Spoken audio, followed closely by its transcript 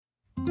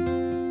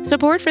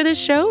Support for this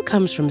show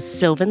comes from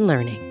Sylvan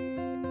Learning.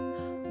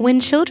 When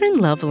children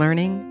love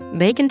learning,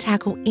 they can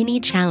tackle any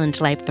challenge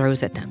life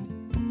throws at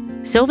them.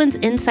 Sylvan's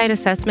Insight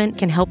Assessment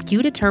can help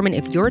you determine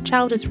if your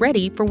child is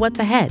ready for what's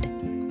ahead.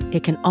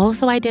 It can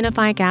also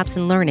identify gaps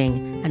in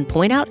learning and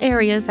point out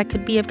areas that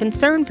could be of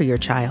concern for your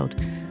child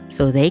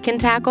so they can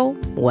tackle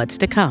what's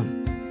to come.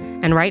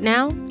 And right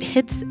now,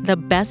 it's the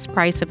best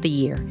price of the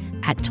year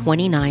at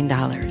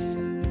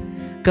 $29.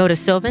 Go to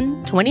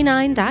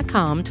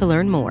sylvan29.com to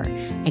learn more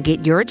and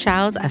get your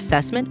child's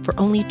assessment for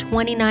only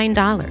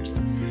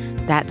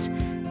 $29. That's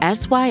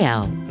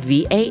SYLVAN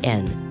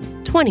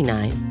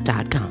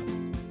 29.com.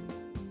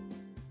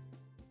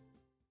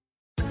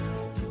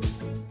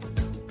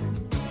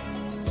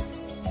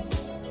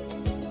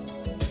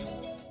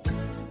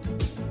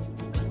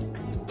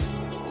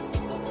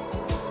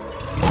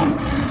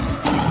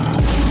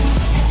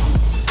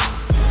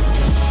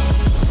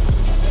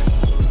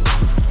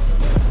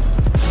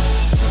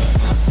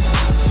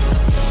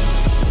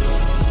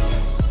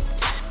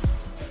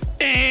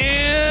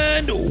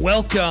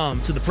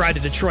 Welcome to the Pride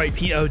of Detroit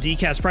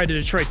PODcast,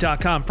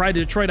 prideofdetroit.com, Pride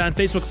of Detroit on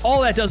Facebook.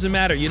 All that doesn't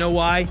matter. You know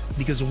why?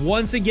 Because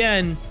once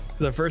again,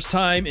 for the first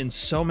time in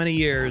so many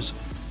years,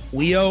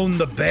 we own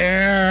the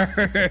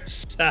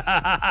Bears. It's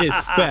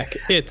back.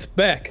 It's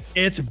back.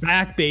 It's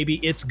back, baby.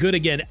 It's good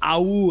again.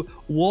 Ow,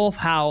 wolf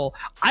howl.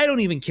 I don't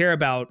even care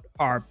about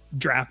our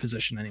draft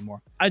position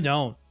anymore. I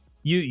don't.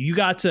 You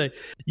got to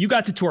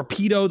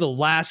torpedo the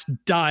last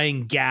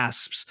dying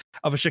gasps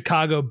of a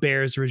Chicago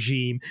Bears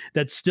regime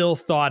that still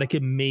thought it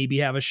could maybe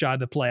have a shot at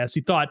the playoffs.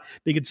 You thought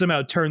they could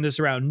somehow turn this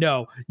around.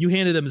 No, you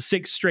handed them a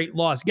 6 straight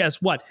loss. Guess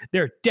what?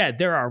 They're dead.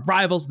 They're our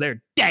rivals.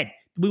 They're dead.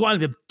 We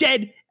wanted them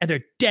dead, and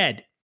they're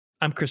dead.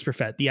 I'm Chris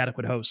Perfett, the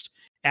adequate host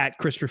at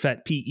Chris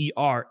Perfett,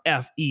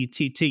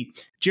 PERFETT.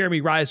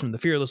 Jeremy Reisman, the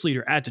fearless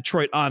leader at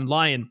Detroit on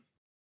Lion.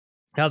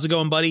 How's it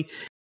going, buddy?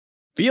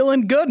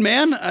 Feeling good,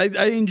 man.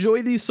 I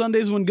enjoy these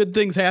Sundays when good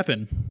things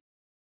happen.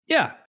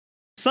 Yeah.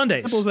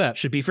 Sundays Simple as that.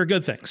 should be for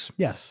good things.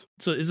 Yes.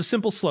 So it's a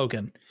simple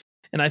slogan.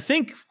 And I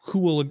think who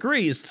will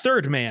agree is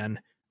third man,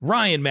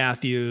 Ryan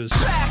Matthews.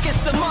 Back is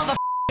the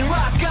motherfucking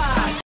rock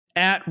guy.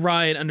 At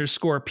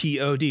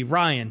Ryan_POD.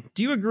 Ryan,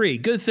 do you agree?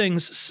 Good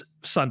things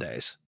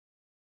Sundays.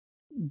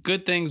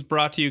 Good things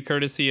brought to you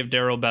courtesy of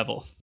Daryl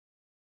Bevell.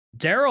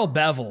 Daryl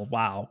Bevell.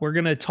 Wow. We're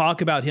going to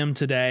talk about him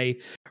today.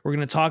 We're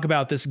going to talk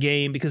about this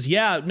game because, we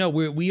are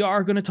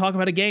going to talk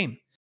about a game.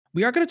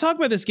 We are going to talk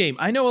about this game.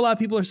 I know a lot of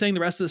people are saying the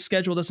rest of the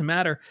schedule doesn't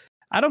matter.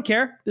 I don't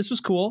care. This was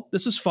cool.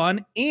 This was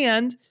fun.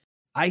 And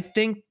I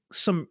think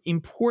some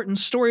important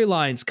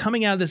storylines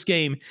coming out of this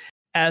game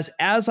as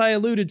I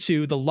alluded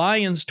to, the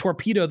Lions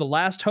torpedo the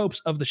last hopes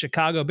of the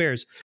Chicago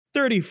Bears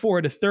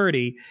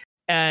 34-30.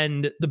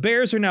 And the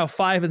Bears are now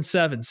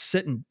 5-7,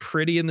 sitting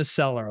pretty in the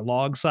cellar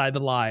alongside the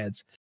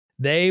Lions.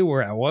 They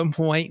were at one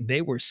point,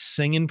 they were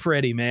singing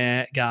pretty,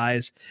 man,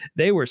 guys.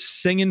 They were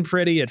singing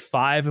pretty at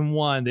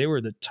 5-1. They were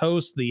the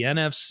toast of the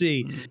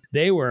NFC.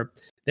 They were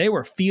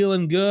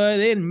feeling good.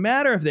 It didn't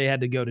matter if they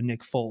had to go to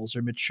Nick Foles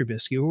or Mitch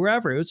Trubisky or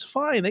whoever. It was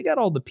fine. They got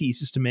all the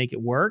pieces to make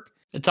it work.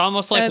 It's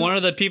almost like one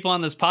of the people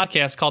on this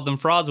podcast called them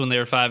frauds when they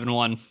were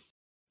 5-1.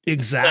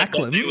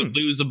 Exactly. Like they would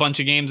lose a bunch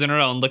of games in a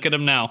row, and look at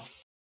them now.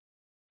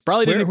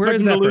 Probably didn't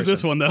expect them to lose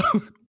this one, though.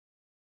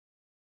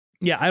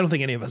 Yeah, I don't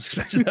think any of us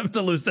expected them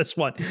to lose this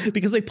one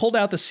because they pulled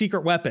out the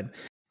secret weapon.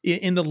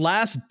 In the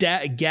last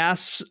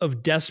gasps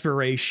of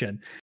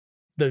desperation,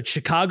 the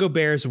Chicago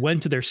Bears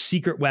went to their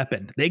secret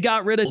weapon. They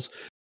got rid of,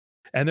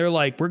 and they're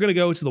like, we're going to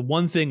go to the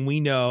one thing we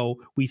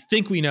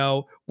think we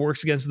know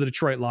works against the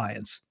Detroit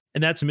Lions,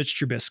 and that's Mitch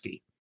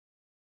Trubisky.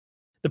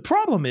 The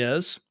problem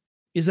is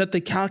that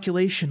the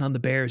calculation on the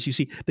Bears, you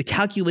see, the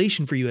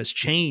calculation for you has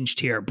changed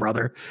here,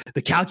 brother.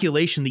 The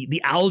calculation,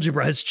 the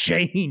algebra has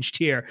changed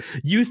here.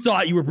 You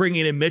thought you were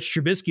bringing in Mitch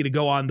Trubisky to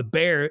go on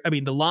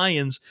the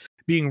Lions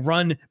being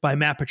run by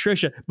Matt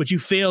Patricia, but you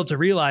failed to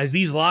realize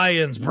these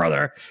Lions,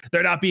 brother,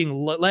 they're not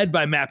being led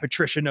by Matt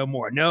Patricia no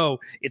more. No,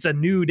 it's a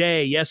new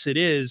day. Yes, it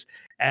is.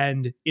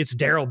 And it's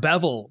Daryl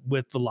Bevell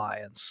with the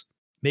Lions.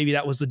 Maybe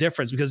that was the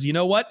difference because you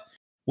know what?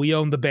 We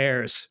own the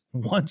Bears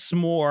once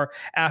more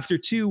after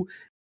two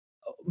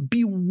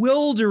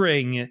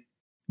bewildering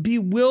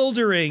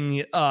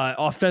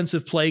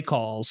offensive play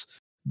calls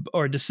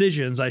or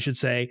decisions, I should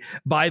say,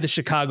 by the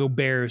Chicago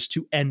Bears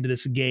to end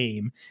this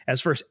game.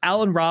 As first,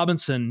 Allen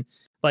Robinson,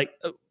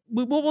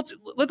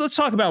 let's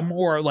talk about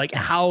more like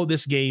how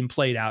this game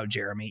played out,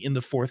 Jeremy, in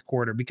the fourth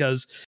quarter,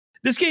 because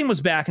this game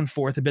was back and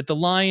forth a bit. The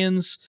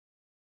Lions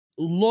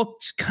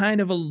looked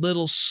kind of a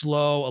little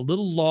slow, a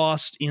little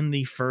lost in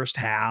the first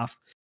half.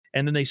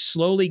 And then they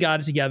slowly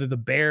got it together. The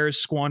Bears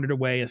squandered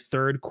away a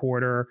third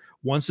quarter,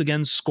 once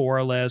again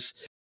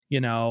scoreless.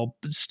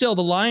 But still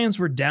the Lions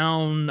were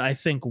down, I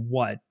think,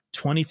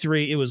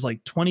 23? It was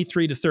like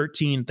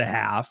 23-13 at the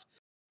half,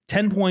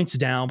 10 points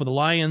down. But the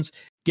Lions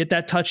get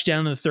that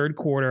touchdown in the third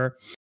quarter.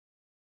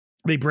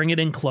 They bring it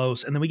in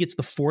close. And then we get to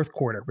the fourth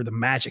quarter where the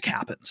magic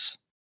happens.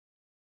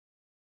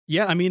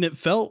 Yeah, I mean,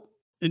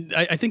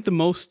 I think the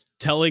most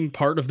telling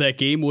part of that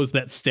game was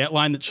that stat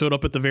line that showed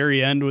up at the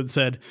very end that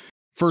said,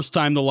 first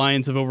time the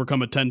Lions have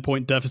overcome a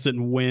 10-point deficit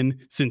and win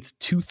since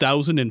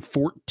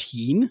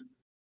 2014.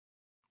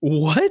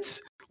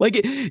 What?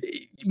 Like,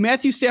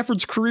 Matthew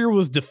Stafford's career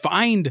was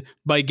defined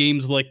by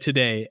games like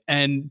today.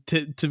 And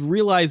to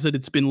realize that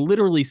it's been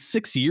literally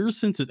 6 years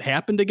since it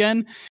happened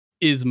again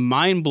is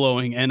mind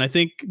blowing. And I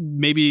think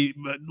maybe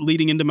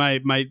leading into my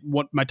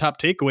top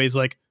takeaways,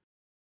 like,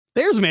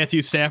 there's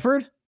Matthew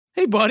Stafford.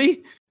 Hey,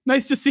 buddy.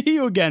 Nice to see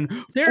you again.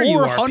 There you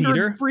are, 400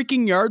 Peter.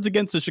 freaking yards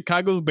against the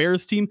Chicago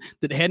Bears team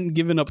that hadn't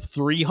given up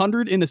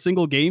 300 in a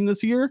single game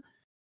this year.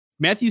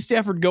 Matthew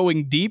Stafford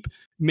going deep,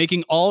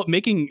 making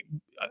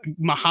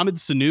Mohamed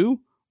Sanu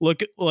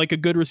look like a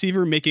good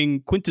receiver,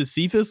 making Quintus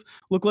Cephas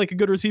look like a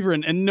good receiver,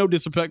 and no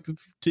disrespect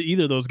to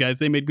either of those guys.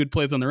 They made good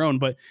plays on their own,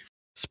 but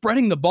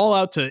spreading the ball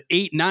out to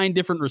 8-9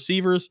 different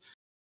receivers,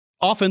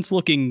 offense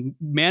looking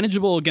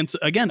manageable against,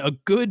 again, a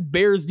good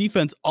Bears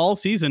defense all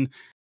season.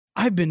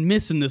 I've been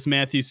missing this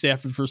Matthew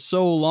Stafford for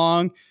so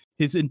long.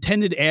 His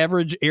intended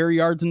average air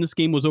yards in this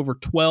game was over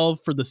 12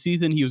 for the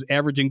season. He was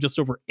averaging just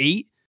over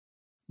 8.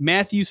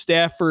 Matthew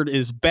Stafford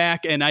is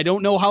back, and I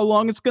don't know how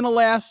long it's going to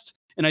last.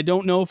 And I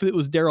don't know if it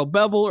was Darrell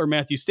Bevell or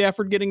Matthew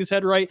Stafford getting his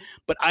head right,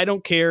 but I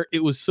don't care.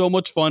 It was so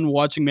much fun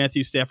watching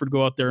Matthew Stafford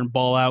go out there and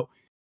ball out.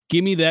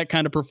 Give me that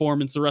kind of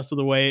performance the rest of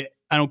the way.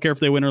 I don't care if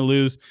they win or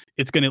lose.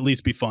 It's going to at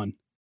least be fun.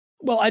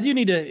 Well, I do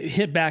need to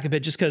hit back a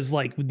bit just because,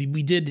 like,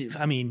 we did,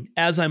 I mean,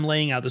 as I'm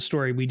laying out the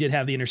story, we did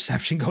have the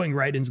interception going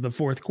right into the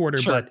fourth quarter.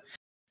 Sure. But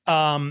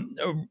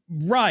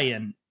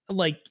Ryan,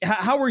 like,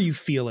 how are you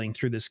feeling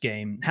through this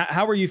game?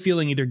 How are you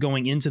feeling either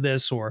going into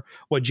this or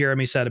what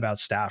Jeremy said about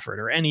Stafford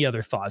or any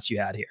other thoughts you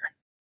had here?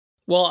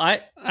 Well,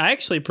 I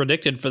actually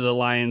predicted for the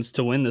Lions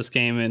to win this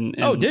game in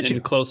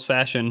close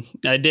fashion.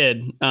 I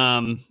did.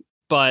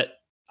 But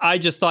I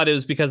just thought it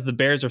was because the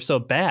Bears are so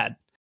bad.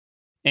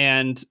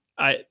 And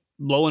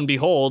lo and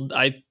behold,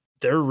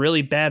 they're a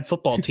really bad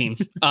football team.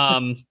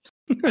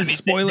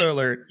 Spoiler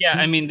alert. Yeah,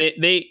 I mean,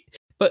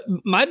 but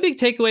my big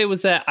takeaway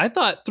was that I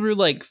thought through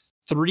like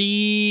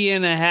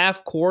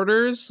 3.5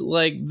 quarters,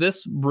 like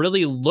this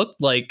really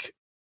looked like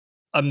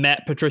a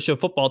Matt Patricia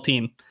football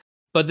team.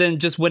 But then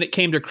just when it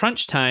came to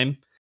crunch time,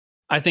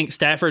 I think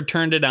Stafford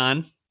turned it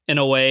on in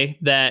a way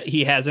that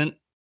he hasn't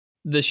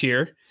this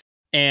year.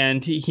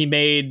 And he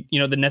made,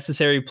 the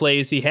necessary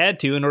plays he had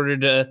to in order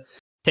to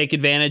take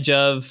advantage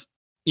of,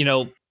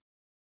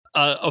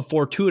 a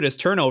fortuitous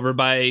turnover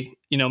by,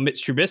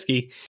 Mitch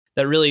Trubisky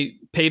that really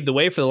paved the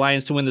way for the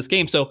Lions to win this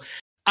game. So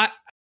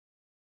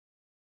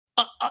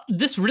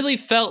this really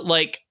felt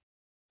like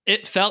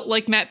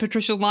Matt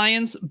Patricia's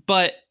Lions,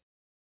 but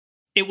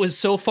it was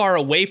so far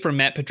away from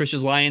Matt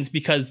Patricia's Lions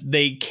because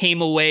they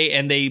came away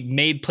and they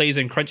made plays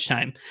in crunch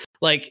time.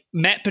 Like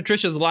Matt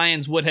Patricia's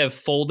Lions would have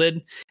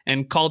folded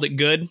and called it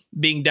good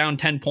being down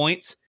 10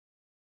 points.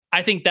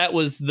 I think that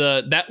was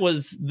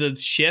the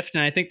shift.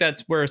 And I think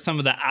that's where some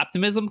of the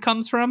optimism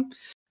comes from.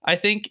 I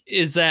think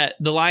is that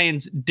the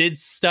Lions did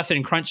stuff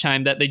in crunch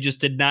time that they just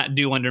did not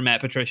do under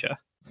Matt Patricia.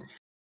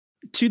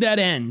 To that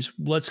end,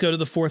 let's go to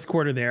the fourth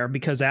quarter there,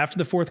 because after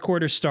the fourth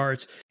quarter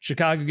starts,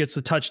 Chicago gets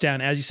the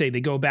touchdown. As you say,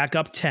 they go back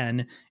up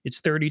 10.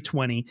 It's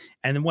 30-20.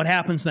 And then what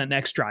happens in that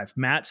next drive?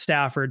 Matt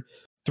Stafford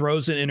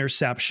throws an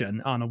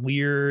interception on a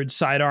weird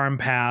sidearm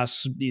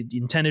pass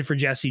intended for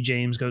Jesse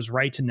James, goes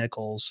right to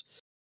Nichols.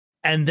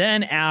 And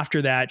then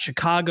after that,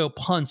 Chicago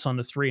punts on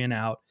the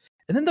 3-and-out.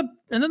 And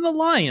then the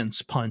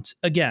Lions punt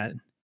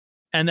again.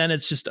 And then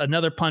it's just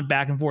another punt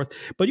back and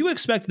forth. But you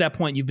expect at that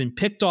point, you've been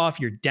picked off.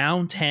 You're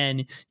down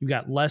 10. You've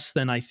got less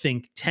than, I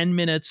think, 7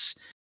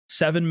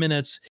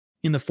 minutes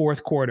in the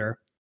fourth quarter.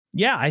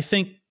 Yeah, I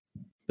think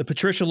the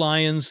Patricia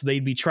Lions,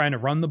 they'd be trying to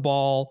run the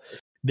ball.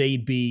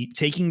 They'd be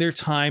taking their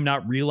time,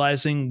 not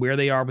realizing where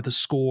they are with the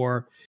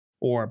score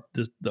or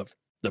the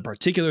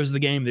particulars of the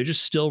game. They're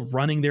just still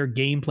running their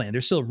game plan.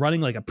 They're still running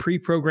like a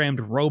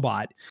pre-programmed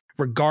robot,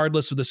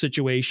 regardless of the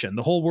situation.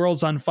 The whole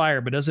world's on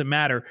fire, but it doesn't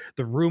matter.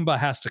 The Roomba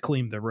has to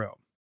clean the room.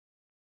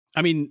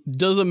 I mean,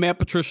 does a Matt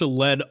Patricia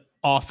led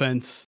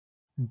offense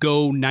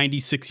go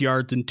 96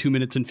 yards in 2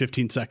 minutes and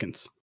 15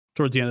 seconds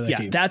towards the end of that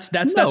game? That's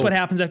what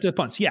happens after the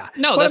punts. Yeah.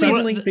 No, that's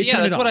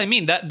what I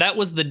mean. That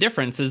was the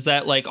difference, is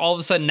that like all of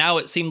a sudden now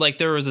it seemed like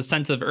there was a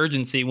sense of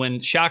urgency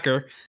when,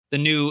 shocker, the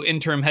new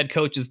interim head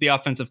coach is the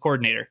offensive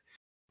coordinator.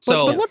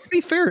 So, but let's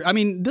be fair. I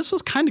mean, this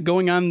was kind of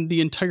going on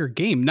the entire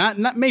game. Not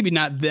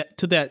that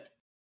to that,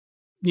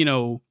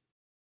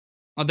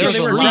 there's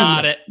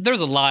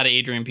a lot of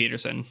Adrian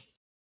Peterson.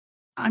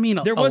 I mean,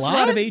 there was a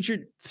lot of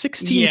Adrian.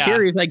 16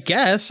 carries, I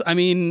guess. I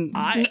mean,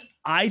 I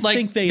like,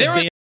 think they have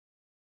been.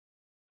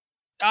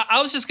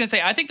 I was just going to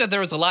say, I think that there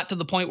was a lot to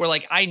the point where,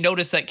 like, I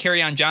noticed that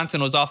Kerryon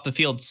Johnson was off the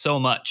field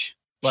so much.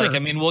 Like, sure. I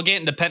mean, we'll get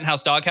into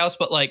Penthouse Doghouse,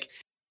 but like,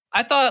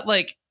 I thought,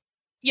 like,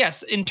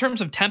 yes, in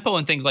terms of tempo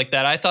and things like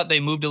that, I thought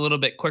they moved a little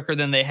bit quicker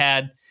than they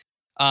had,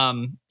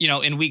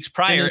 in weeks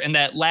prior. And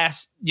that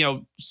last,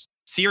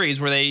 series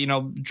where they,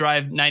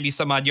 drive 90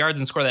 some odd yards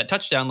and score that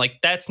touchdown, like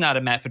that's not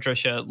a Matt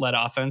Patricia led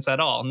offense at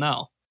all.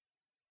 No.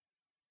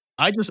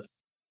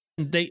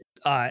 they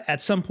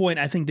at some point,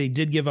 I think they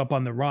did give up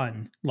on the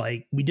run.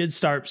 Like we did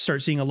start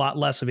seeing a lot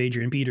less of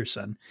Adrian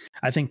Peterson.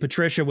 I think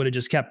Patricia would have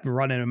just kept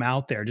running him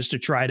out there just to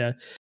try to,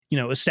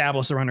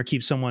 establish the run or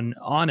keep someone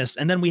honest.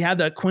 And then we had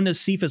that Quintus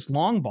Cephas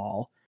long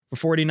ball for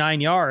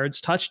 49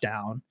 yards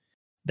touchdown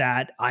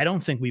that I don't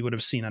think we would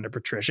have seen under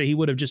Patricia. He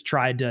would have just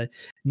tried to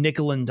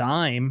nickel and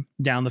dime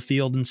down the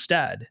field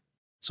instead.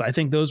 So I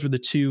think those were the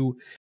two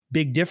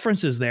big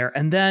differences there.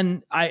 And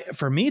then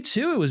for me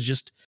too, it was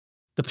just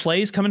the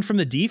plays coming from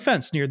the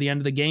defense near the end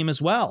of the game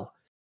as well.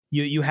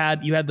 You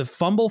had the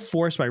fumble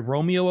forced by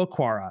Romeo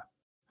Okwara,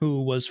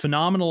 who was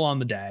phenomenal on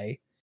the day.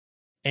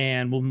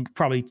 And we'll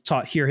probably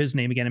hear his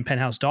name again in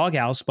Penthouse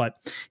Doghouse, but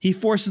he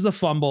forces the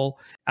fumble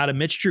out of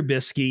Mitch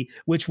Trubisky,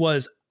 which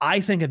was, I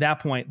think at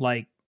that point,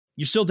 like,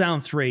 you're still down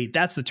 3.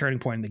 That's the turning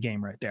point in the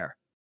game right there.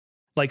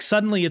 Like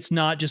suddenly it's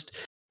not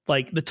just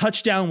like the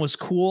touchdown was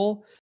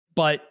cool,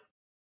 but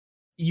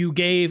you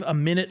gave a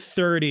minute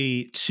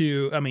 30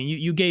 to,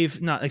 you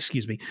gave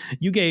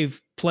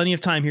plenty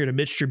of time here to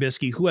Mitch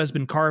Trubisky, who has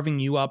been carving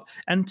you up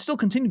and still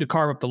continue to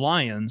carve up the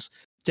Lions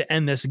to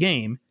end this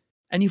game.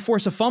 And you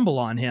force a fumble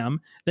on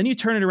him. Then you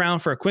turn it around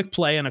for a quick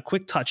play and a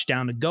quick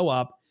touchdown to go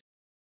up.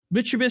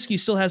 Mitch Trubisky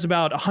still has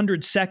about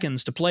 100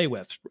 seconds to play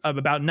with,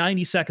 about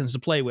 90 seconds to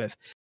play with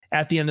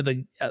at the end of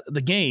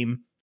the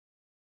game.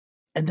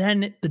 And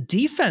then the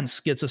defense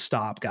gets a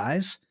stop,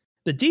 guys.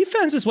 The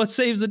defense is what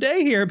saves the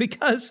day here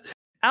because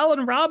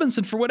Allen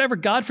Robinson, for whatever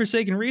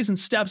godforsaken reason,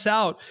 steps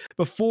out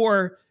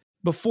before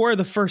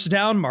the first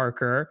down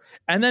marker.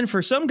 And then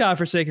for some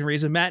godforsaken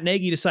reason, Matt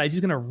Nagy decides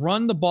he's going to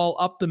run the ball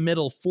up the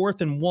middle,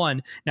 4th and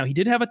 1. Now, he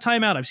did have a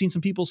timeout. I've seen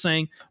some people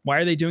saying, why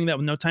are they doing that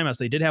with no timeouts?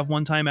 They did have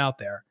one timeout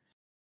there.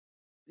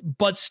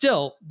 But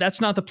still,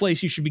 that's not the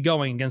place you should be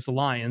going against the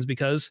Lions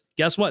because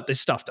guess what? They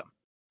stuffed them.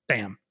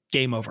 Bam.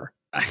 Game over.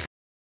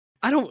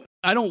 I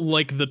don't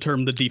like the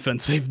term the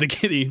defense saved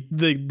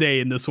the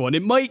day in this one.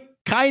 It might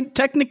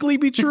technically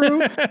be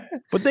true,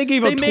 but they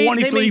gave up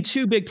 23. They made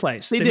 2 big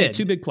plays. They made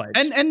 2 big plays.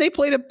 And they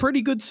played a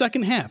pretty good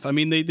second half. I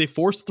mean, they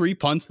forced 3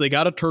 punts. They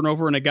got a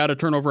turnover and they got a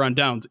turnover on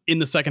downs in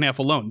the second half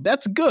alone.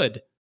 That's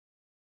good.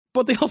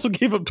 But they also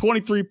gave up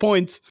 23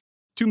 points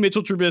to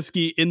Mitchell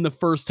Trubisky in the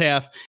first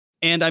half.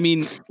 And I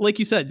mean, like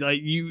you said,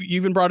 like you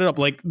even brought it up,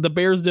 like the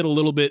Bears did a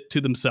little bit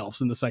to themselves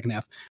in the second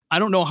half. I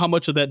don't know how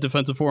much of that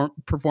defensive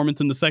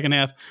performance in the second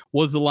half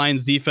was the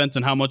Lions defense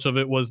and how much of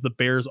it was the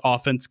Bears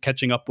offense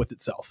catching up with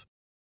itself.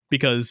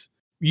 Because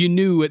you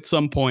knew at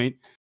some point,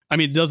 I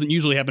mean, it doesn't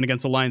usually happen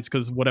against the Lions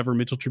because whatever,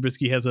 Mitchell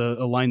Trubisky has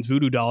a Lions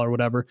voodoo doll or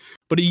whatever,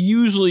 but he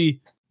usually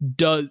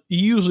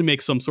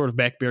makes some sort of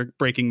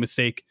back-breaking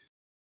mistake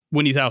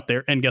when he's out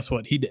there. And guess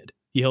what? He did.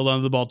 He held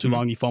onto the ball too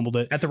long. He fumbled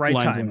it at the right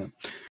time.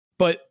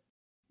 But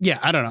yeah,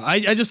 I don't know.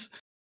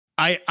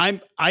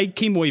 I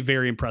came away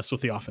very impressed with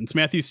the offense.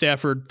 Matthew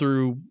Stafford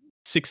threw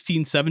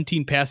 16,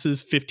 17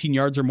 passes, 15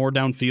 yards or more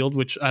downfield,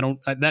 which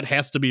that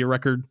has to be a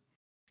record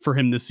for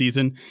him this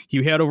season.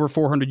 He had over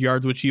 400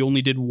 yards, which he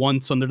only did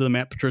once under the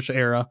Matt Patricia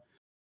era.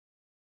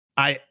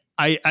 I'm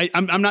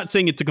not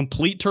saying it's a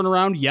complete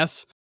turnaround.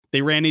 Yes,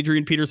 they ran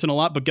Adrian Peterson a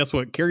lot, but guess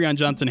what? Kerryon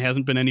Johnson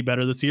hasn't been any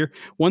better this year.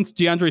 Once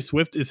DeAndre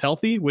Swift is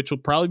healthy, which will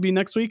probably be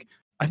next week,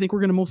 I think we're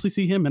going to mostly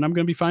see him, and I'm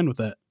going to be fine with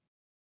that.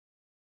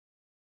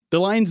 The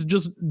Lions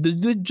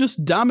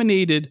just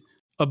dominated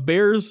a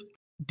Bears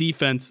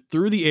defense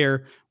through the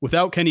air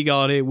without Kenny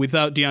Golladay,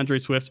 without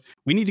DeAndre Swift.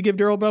 We need to give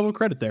Darrell Bevell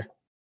credit there.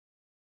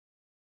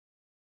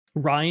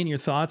 Ryan, your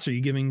thoughts? Are you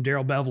giving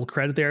Darrell Bevell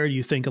credit there? Do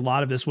you think a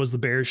lot of this was the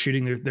Bears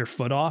shooting their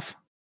foot off?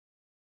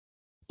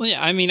 Well,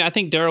 yeah, I mean, I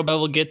think Darrell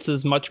Bevell gets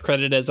as much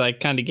credit as I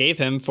kind of gave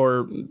him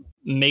for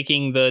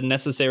making the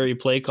necessary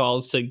play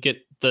calls to get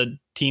the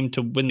team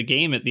to win the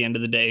game at the end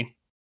of the day,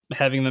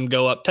 having them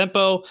go up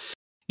tempo,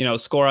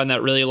 score on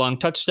that really long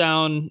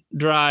touchdown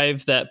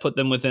drive that put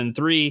them within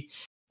 3.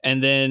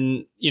 And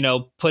then,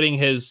 putting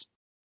his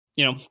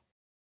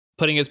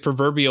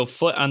proverbial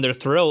foot on their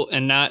throat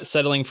and not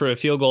settling for a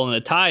field goal and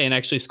a tie and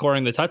actually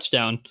scoring the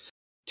touchdown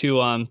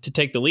to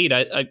take the lead.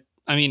 I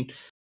mean,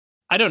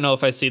 I don't know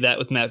if I see that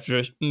with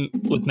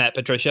Matt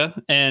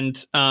Patricia.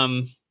 And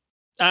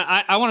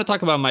I want to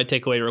talk about my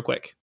takeaway real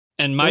quick.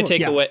 And my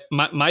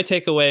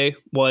takeaway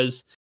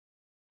was,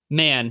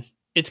 man,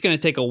 it's going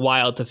to take a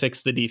while to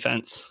fix the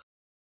defense.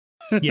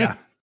 Yeah.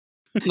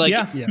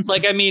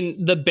 I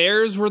mean, the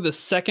Bears were the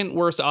second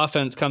worst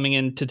offense coming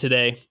into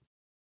today.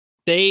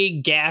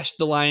 They gashed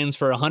the Lions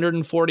for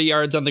 140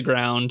 yards on the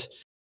ground.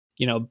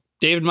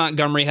 David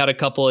Montgomery had a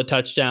couple of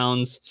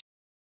touchdowns.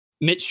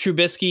 Mitch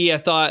Trubisky, I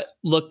thought,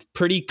 looked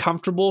pretty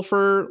comfortable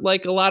for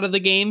like a lot of the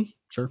game.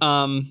 Sure.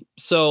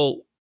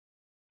 So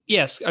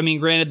yes, I mean,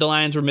 granted, the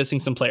Lions were missing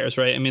some players,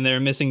 right? I mean, they were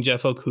missing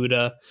Jeff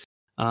Okudah.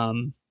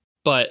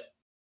 But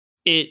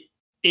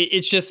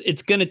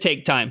it's going to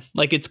take time.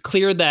 Like it's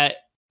clear that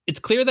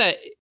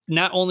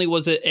not only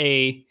was it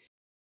a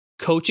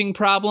coaching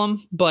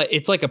problem, but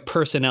it's like a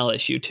personnel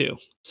issue too.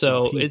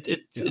 So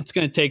it's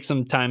going to take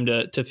some time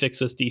to fix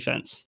this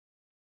defense.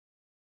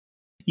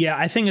 Yeah,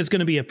 I think it's going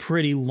to be a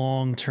pretty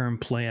long-term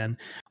plan,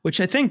 which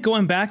I think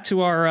going back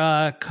to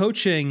our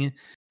coaching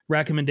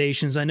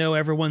recommendations. I know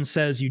everyone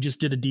says you just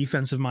did a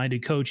defensive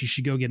minded coach. You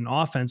should go get an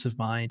offensive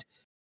mind.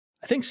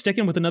 I think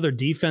sticking with another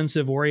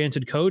defensive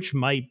oriented coach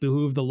might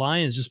behoove the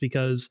Lions just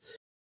because,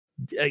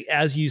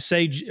 as you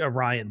say,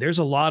 Ryan, there's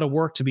a lot of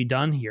work to be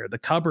done here. The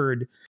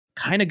cupboard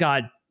kind of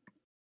got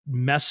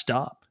messed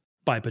up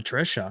by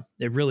Patricia.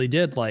 It really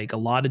did. Like, a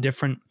lot of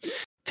different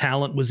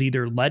talent was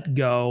either let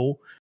go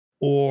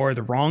or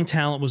the wrong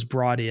talent was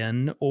brought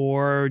in,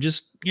 or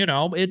just,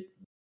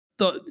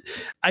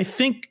 I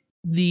think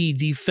the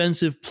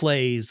defensive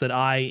plays that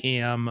I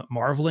am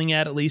marveling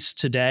at least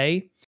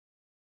today,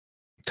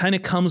 kind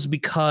of comes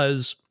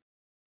because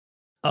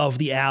of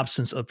the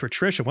absence of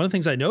Patricia. One of the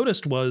things I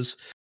noticed was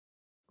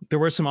there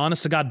were some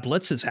honest to God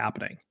blitzes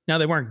happening. Now,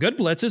 they weren't good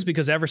blitzes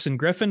because Everson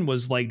Griffin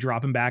was like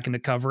dropping back into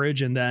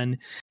coverage and then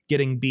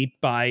getting beat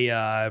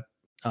by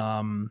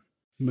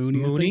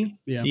Mooney.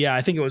 Yeah,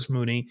 I think it was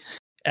Mooney.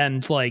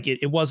 And like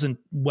it wasn't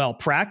well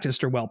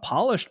practiced or well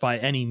polished by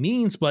any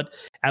means, but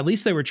at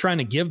least they were trying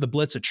to give the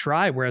blitz a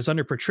try. Whereas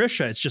under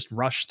Patricia, it's just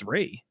rush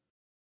 3.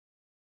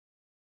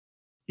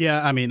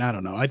 Yeah, I mean, I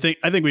don't know. I think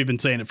we've been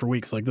saying it for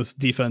weeks. Like, this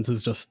defense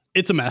is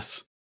it's a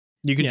mess.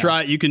 You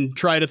can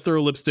try to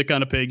throw lipstick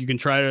on a pig. You can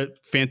try to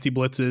fancy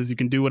blitzes. You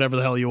can do whatever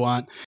the hell you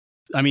want.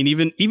 I mean,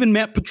 even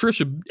Matt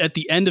Patricia at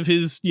the end of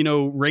his,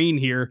 reign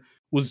here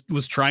was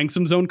trying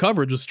some zone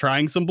coverage, was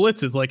trying some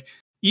blitzes. Like,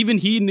 even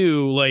he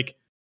knew, like,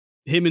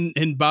 him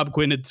and Bob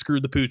Quinn had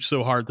screwed the pooch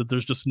so hard that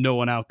there's just no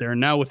one out there.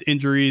 And now with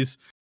injuries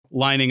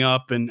lining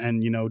up and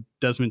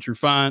Desmond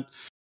Trufant,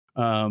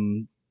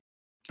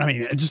 I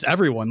mean, just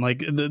everyone,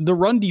 like the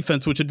run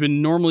defense, which had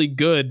been normally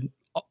good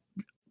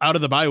out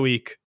of the bye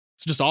week,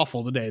 it's just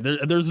awful today.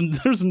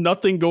 There's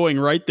nothing going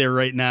right there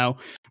right now,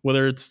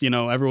 whether it's,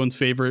 everyone's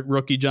favorite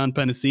rookie, John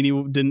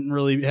Pennicini, didn't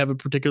really have a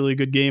particularly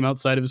good game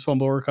outside of his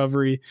fumble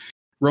recovery.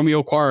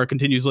 Romeo Okwara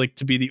continues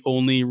to be the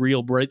only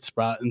real bright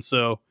spot. And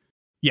so,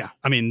 yeah,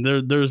 I mean,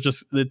 there's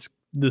just, it's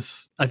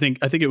this, I think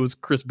it was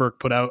Chris Burke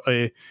put out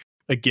a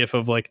gif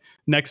of like,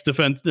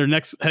 their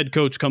next head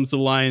coach comes to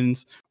the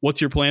Lions.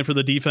 What's your plan for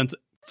the defense?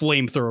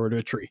 Flamethrower to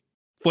a tree.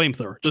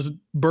 Flamethrower. Just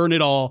burn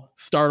it all,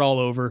 start all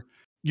over.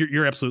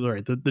 You're absolutely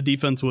right. The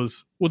defense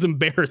was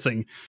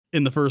embarrassing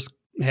in the first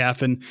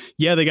half. And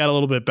yeah, they got a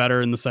little bit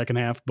better in the second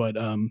half, but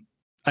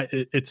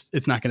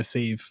it's not going to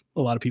save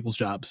a lot of people's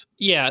jobs.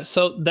 Yeah,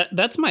 so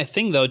that's my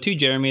thing though too,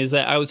 Jeremy, is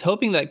that I was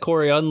hoping that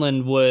Corey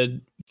Unland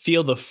would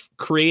feel the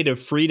creative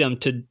freedom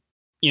to,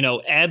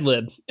 ad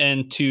lib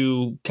and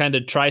to kind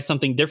of try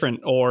something different,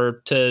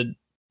 or to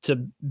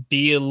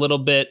be a little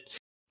bit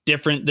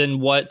different than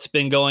what's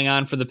been going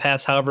on for the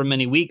past however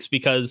many weeks,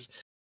 because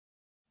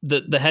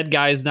the head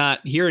guy is not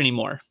here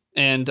anymore.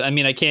 And I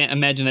mean, I can't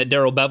imagine that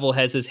Darrell Bevell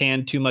has his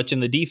hand too much in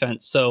the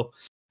defense. So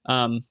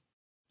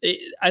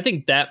I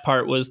think that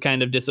part was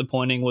kind of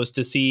disappointing, was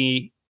to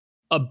see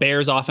a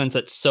Bears offense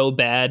that's so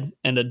bad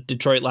and a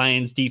Detroit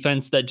Lions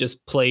defense that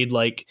just played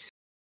like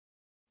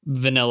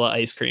vanilla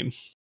ice cream.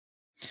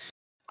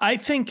 I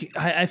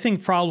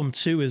think problem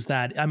too is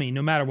that, I mean,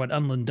 no matter what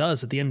Unland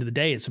does, at the end of the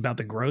day, it's about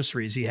the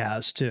groceries he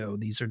has too.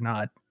 These are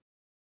not,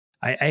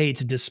 I hate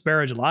to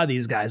disparage a lot of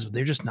these guys, but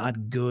they're just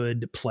not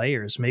good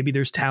players. Maybe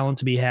there's talent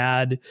to be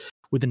had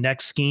with the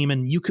next scheme.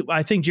 And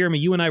I think, Jeremy,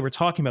 you and I were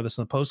talking about this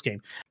in the post game.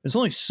 There's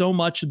only so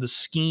much of the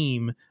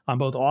scheme on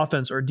both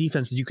offense or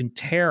defense that you can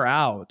tear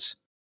out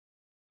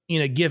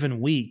in a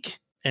given week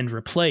and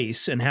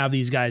replace and have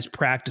these guys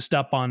practiced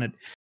up on it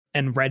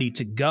and ready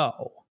to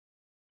go.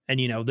 And,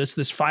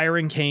 this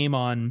firing came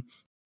on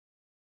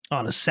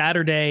a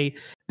Saturday.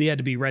 They had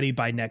to be ready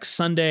by next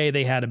Sunday.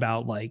 They had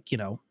about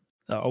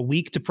a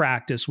week to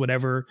practice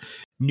whatever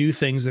new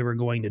things they were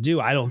going to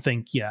do. I don't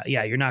think,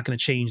 you're not going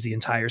to change the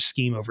entire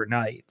scheme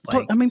overnight.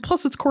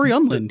 Plus it's Corey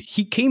Unland.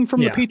 He came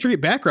from the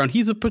Patriot background.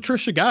 He's a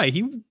Patricia guy.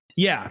 He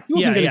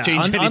wasn't going to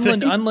change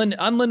anything.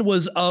 Unland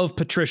was of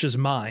Patricia's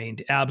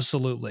mind.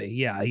 Absolutely.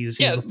 Yeah. He's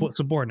the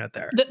subordinate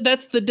there.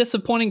 That's the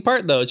disappointing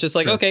part though. It's just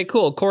like, okay,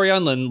 cool. Corey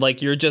Unland,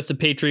 like, you're just a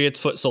Patriots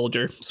foot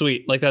soldier.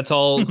 Sweet. Like, that's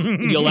all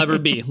you'll ever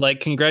be. Like,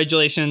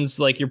 congratulations.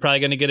 Like, you're probably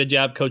going to get a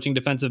job coaching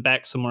defensive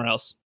back somewhere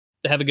else.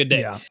 Have a good day.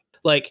 Yeah.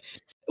 Like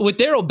with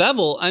Darrell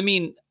Bevell, I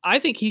mean, I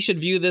think he should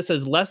view this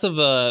as less of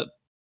a,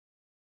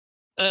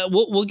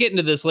 we'll get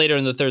into this later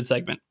in the third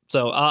segment.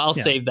 So I'll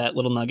save that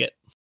little nugget.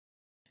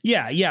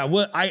 Yeah.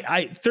 Well,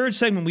 I third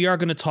segment, we are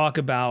going to talk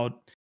about,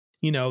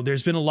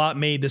 there's been a lot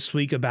made this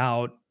week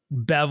about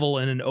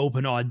Bevell in an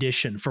open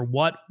audition for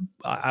what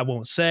I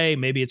won't say.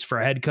 Maybe it's for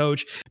a head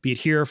coach, be it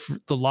here for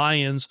the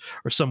Lions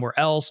or somewhere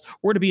else,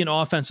 or to be an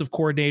offensive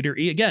coordinator,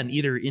 again,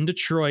 either in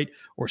Detroit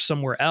or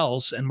somewhere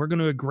else. And we're going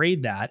to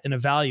grade that and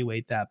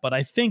evaluate that. But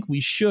I think we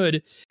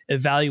should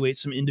evaluate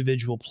some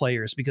individual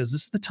players, because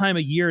this is the time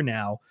of year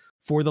now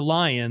for the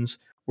Lions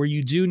where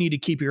you do need to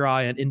keep your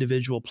eye on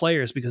individual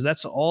players, because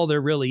that's all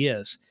there really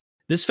is.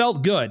 This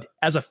felt good.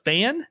 As a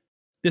fan,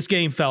 this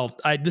game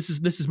felt, this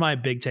is my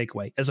big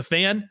takeaway. As a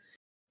fan,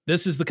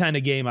 this is the kind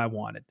of game I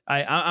wanted.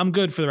 I'm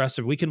good for the rest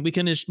of it. We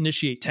can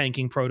initiate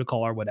tanking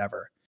protocol or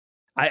whatever.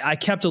 I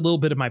kept a little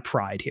bit of my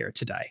pride here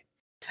today.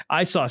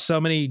 I saw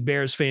so many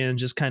Bears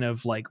fans just kind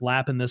of like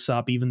lapping this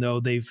up, even though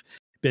they've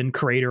been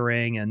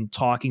cratering and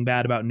talking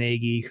bad about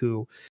Nagy,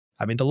 who,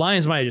 I mean, the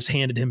Lions might have just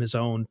handed him his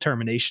own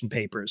termination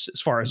papers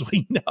as far as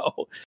we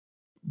know.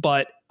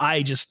 But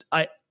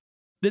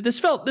this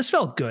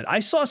felt good. I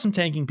saw some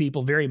tanking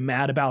people very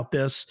mad about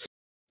this.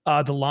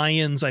 The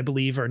Lions, I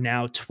believe, are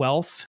now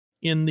 12th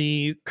in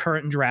the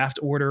current draft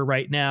order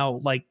right now.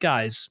 Like,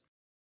 guys,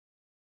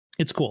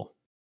 it's cool.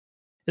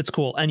 It's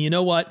cool. And you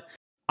know what?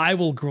 I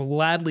will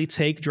gladly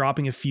take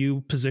dropping a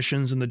few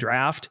positions in the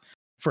draft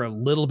for a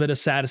little bit of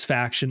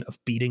satisfaction of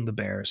beating the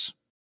Bears.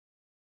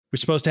 We're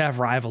supposed to have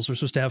rivals. We're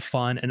supposed to have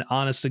fun. And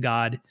honest to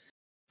God,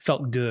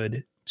 felt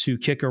good to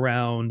kick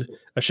around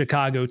a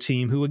Chicago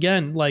team who,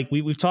 again, like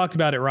we've talked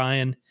about it,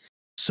 Ryan,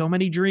 so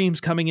many dreams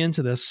coming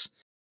into this,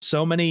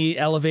 so many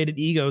elevated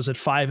egos at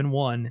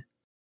 5-1.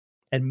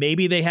 And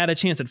maybe they had a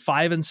chance at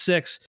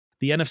 5-6.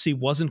 The NFC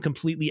wasn't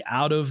completely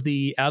out of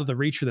the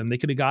reach for them. They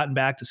could have gotten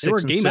back to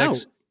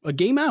 6-6. A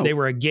game out. They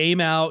were a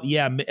game out.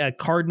 Yeah.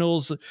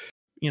 Cardinals,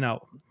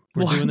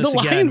 we're doing this the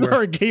again. Lions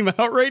are a game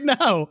out right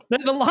now.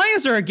 The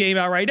Lions are a game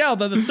out right now.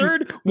 The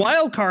third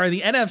wild card in the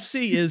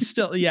NFC is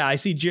still. Yeah, I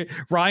see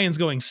Ryan's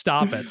going,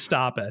 stop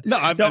it. No,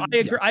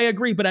 I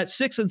agree. But at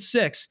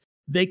 6-6,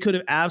 they could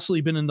have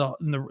absolutely been in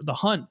the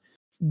hunt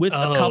with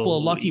a couple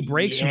of lucky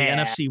breaks from the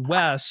NFC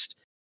West.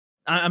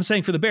 I'm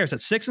saying for the Bears at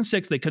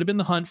 6-6, they could have been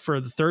the hunt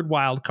for the third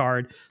wild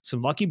card.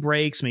 Some lucky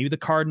breaks, maybe the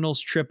Cardinals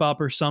trip up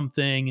or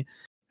something.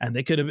 And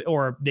they could have,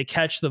 or they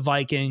catch the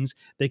Vikings.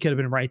 They could have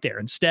been right there.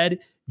 Instead,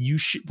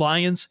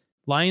 Lions,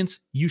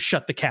 you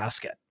shut the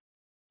casket.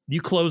 You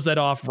close that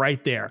off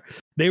right there.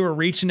 They were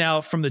reaching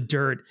out from the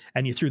dirt,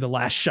 and you threw the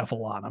last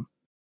shovel on them.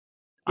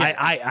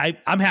 Yeah.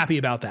 I'm happy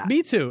about that.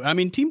 Me too. I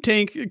mean, Team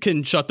Tank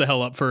can shut the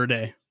hell up for a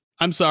day.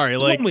 I'm sorry.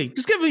 Like, 1 week.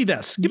 Just give me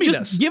this.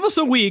 Give us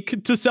a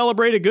week to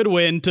celebrate a good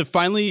win. To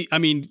finally, I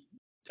mean,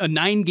 a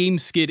 9-game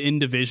skid in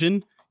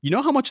division. You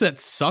know how much that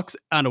sucks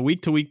on a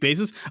week-to-week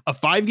basis? A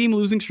 5-game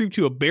losing streak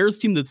to a Bears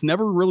team that's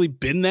never really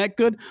been that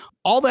good?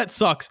 All that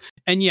sucks.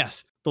 And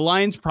yes, the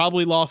Lions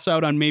probably lost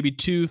out on maybe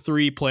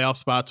 2-3 playoff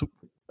spots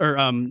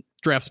or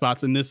draft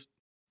spots in this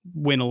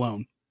win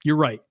alone. You're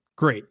right.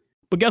 Great.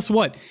 But guess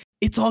what?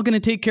 It's all going to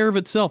take care of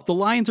itself. The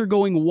Lions are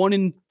going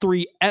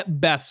 1-3 at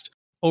best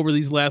over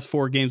these last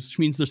 4 games, which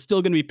means they're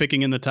still going to be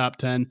picking in the top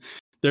 10.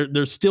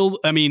 They're still,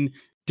 I mean,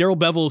 Darrell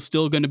Bevell is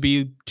still going to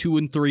be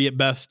 2-3 at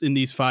best in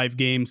these 5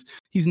 games.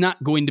 He's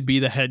not going to be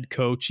the head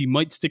coach. He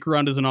might stick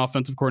around as an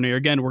offensive coordinator.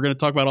 Again, we're going to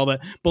talk about all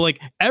that. But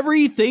like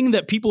everything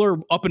that people are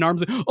up in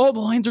arms, oh, the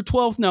Lions are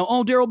 12th now.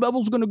 Oh, Darrell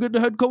Bevell's going to get the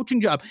head coaching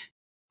job.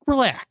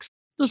 Relax.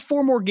 There's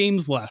 4 more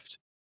games left.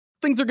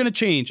 Things are going to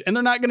change, and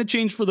they're not going to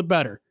change for the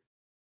better.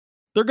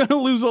 They're going to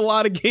lose a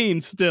lot of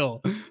games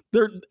still.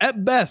 They're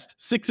at best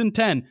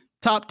 6-10,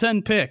 top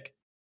 10 pick.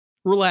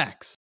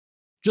 Relax.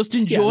 Just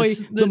enjoy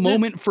the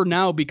moment for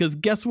now, because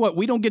guess what?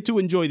 We don't get to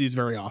enjoy these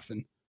very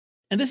often.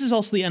 And this is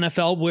also the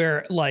NFL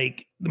where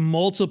like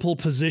multiple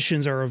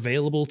positions are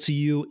available to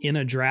you in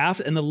a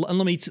draft. And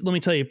let me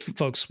tell you,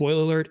 folks,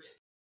 spoiler alert,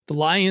 the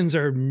Lions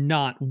are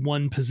not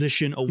one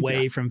position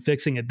away from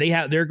fixing it.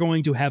 They're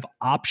going to have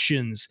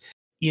options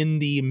in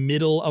the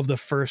middle of the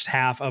first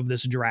half of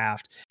this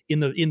draft, in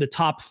the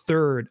top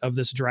third of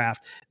this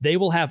draft. They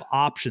will have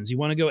options. You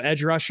want to go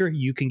edge rusher?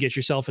 You can get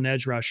yourself an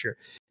edge rusher.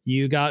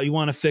 You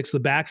want to fix the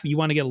back. You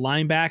want to get a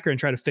linebacker and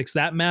try to fix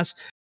that mess.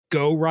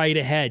 Go right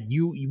ahead.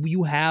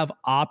 You have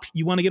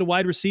you want to get a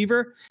wide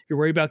receiver? You're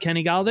worried about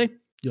Kenny Galladay?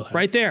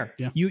 Right there.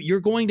 Yeah.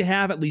 You're going to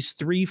have at least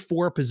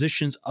 3-4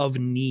 positions of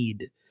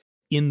need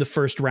in the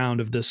first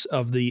round of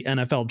the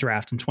NFL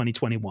draft in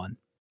 2021.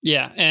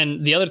 Yeah,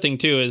 and the other thing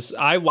too is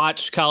I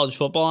watched college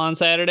football on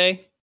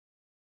Saturday.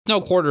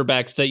 No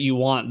quarterbacks that you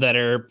want that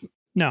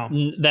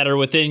are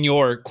within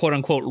your quote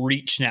unquote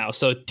reach now.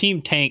 So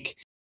Team Tank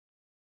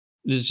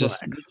is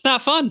just it's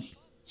not fun.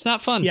 It's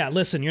not fun. Yeah,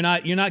 listen, you're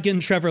not getting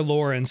Trevor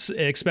Lawrence,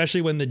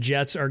 especially when the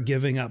Jets are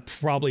giving up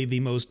probably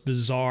the most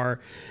bizarre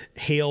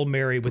Hail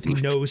Mary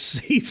with no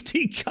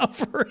safety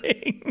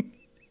covering.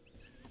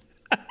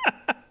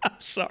 I'm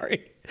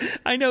sorry.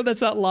 I know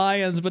that's not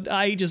Lions, but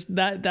I just we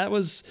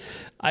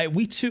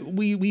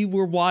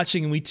were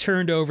watching and we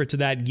turned over to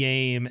that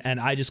game and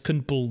I just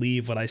couldn't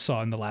believe what I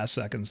saw in the last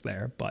seconds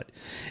there. But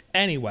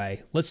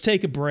anyway, let's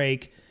take a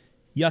break.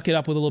 Yuck it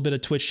up with a little bit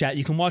of Twitch chat.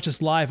 You can watch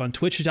us live on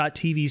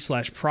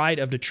twitch.tv/Pride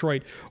of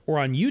Detroit or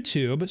on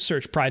YouTube.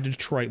 Search Pride of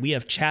Detroit. We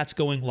have chats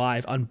going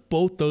live on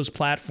both those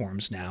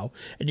platforms now,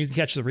 and you can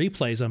catch the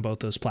replays on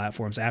both those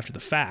platforms after the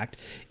fact.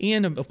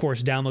 And of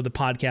course, download the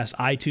podcast,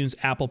 iTunes,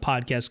 Apple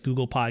Podcasts,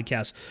 Google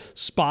Podcasts,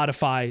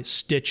 Spotify,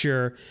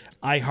 Stitcher,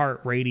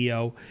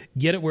 iHeartRadio.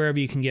 Get it wherever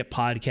you can get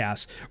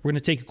podcasts. We're going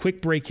to take a quick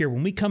break here.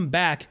 When we come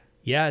back,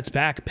 yeah, it's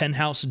back,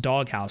 Penthouse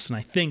Doghouse, and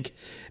I think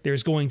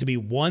there's going to be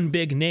one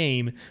big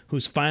name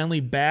who's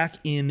finally back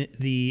in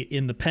the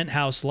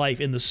penthouse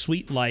life, in the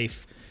sweet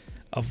life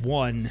of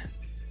one.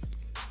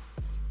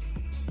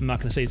 I'm not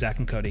going to say Zach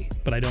and Cody,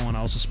 but I don't want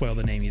to also spoil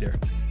the name either.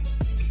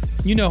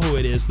 You know who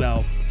it is,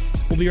 though.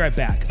 We'll be right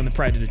back on the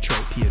Pride of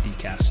Detroit POD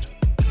cast.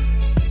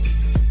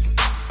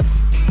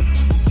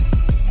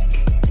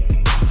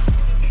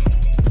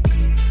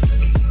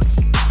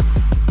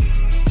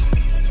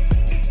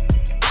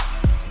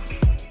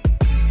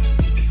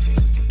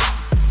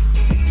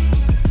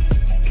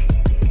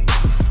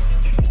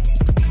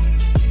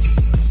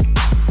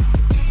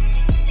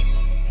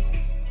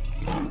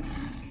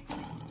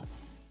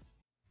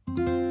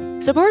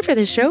 Support for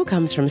this show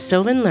comes from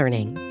Sylvan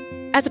Learning.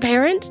 As a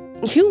parent,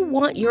 you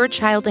want your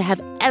child to have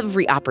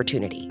every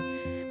opportunity,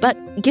 but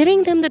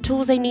giving them the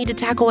tools they need to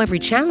tackle every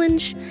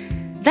challenge,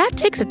 that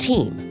takes a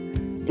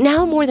team.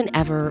 Now more than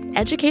ever,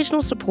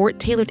 educational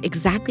support tailored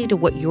exactly to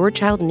what your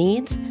child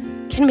needs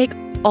can make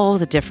all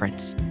the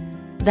difference.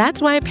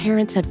 That's why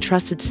parents have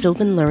trusted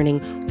Sylvan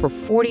Learning for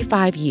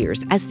 45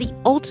 years as the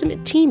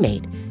ultimate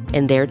teammate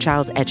in their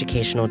child's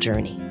educational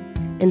journey,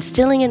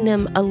 instilling in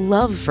them a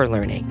love for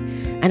learning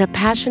and a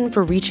passion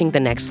for reaching the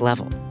next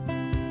level.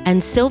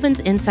 And Sylvan's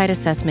Insight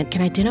Assessment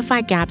can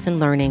identify gaps in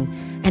learning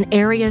and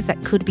areas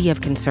that could be of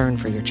concern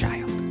for your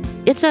child.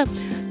 It's a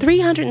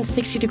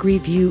 360-degree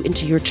view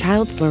into your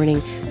child's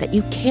learning that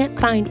you can't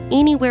find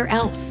anywhere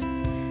else,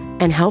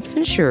 and helps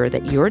ensure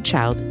that your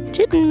child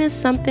didn't miss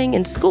something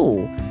in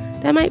school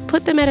that might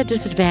put them at a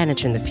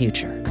disadvantage in the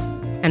future.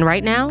 And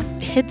right now,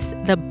 it's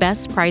the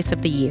best price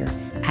of the year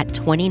at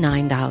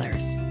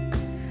 $29.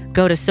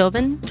 Go to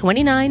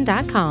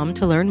sylvan29.com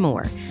to learn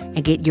more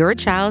and get your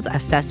child's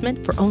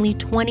assessment for only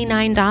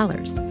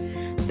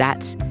 $29.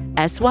 That's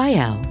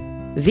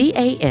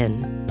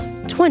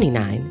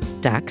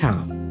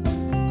SYLVAN29.com.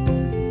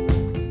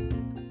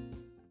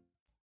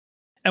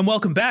 And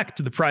welcome back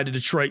to the Pride of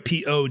Detroit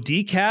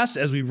PODcast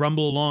as we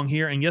rumble along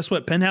here. And guess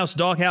what? Penthouse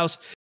Doghouse,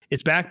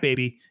 it's back,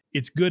 baby.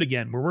 It's good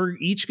again. Where we're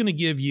each going to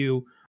give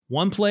you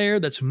one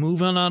player that's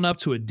moving on up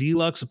to a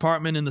deluxe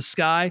apartment in the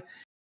sky,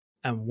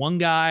 and one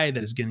guy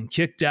that is getting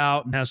kicked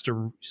out and has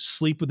to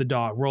sleep with the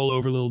dog, roll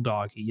over little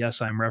doggy. Yes,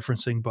 I'm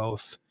referencing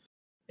both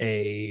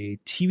a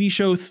TV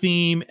show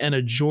theme and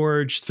a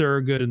George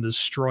Thorogood and the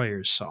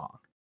Destroyers song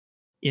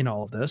in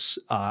all of this.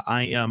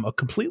 I am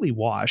completely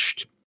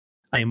washed.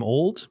 I am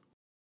old.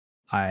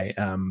 I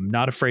am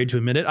not afraid to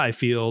admit it. I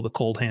feel the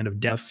cold hand of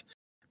death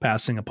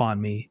passing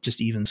upon me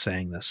just even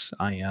saying this.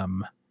 I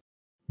am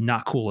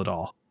not cool at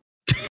all.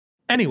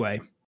 Anyway,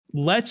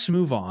 let's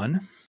move on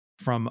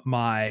from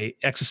my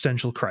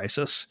existential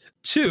crisis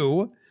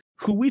to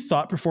who we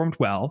thought performed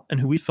well and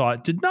who we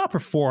thought did not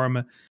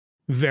perform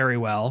very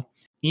well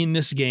in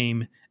this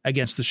game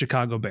against the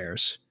Chicago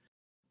Bears.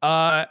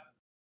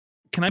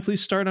 Can I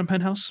please start on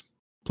Penthouse?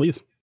 Please.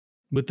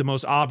 With the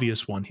most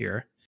obvious one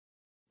here.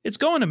 It's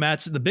going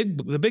to the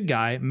big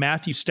guy,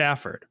 Matthew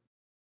Stafford.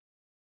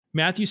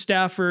 Matthew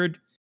Stafford,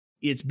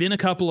 it's been a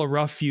couple of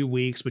rough few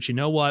weeks, but you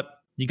know what?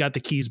 You got the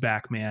keys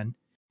back, man.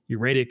 You're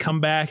ready to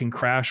come back and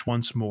crash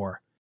once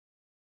more.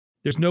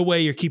 There's no way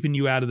you're keeping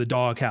you out of the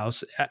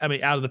doghouse. Out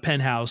of the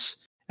penthouse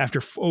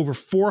after over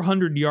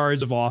 400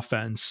 yards of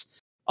offense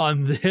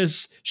on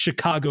this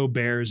Chicago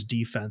Bears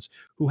defense,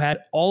 who had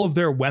all of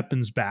their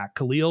weapons back.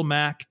 Khalil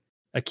Mack,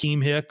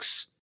 Akeem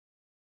Hicks.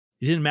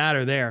 It didn't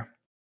matter there.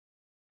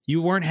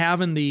 You weren't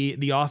having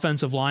the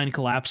offensive line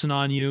collapsing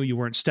on you. You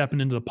weren't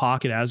stepping into the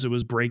pocket as it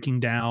was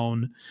breaking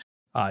down.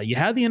 You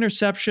had the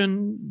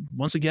interception.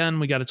 Once again,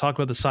 we got to talk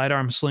about the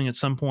sidearm sling at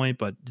some point,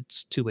 but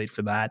it's too late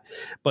for that.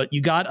 But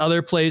you got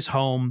other plays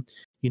home.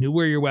 You knew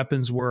where your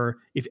weapons were.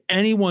 If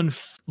anyone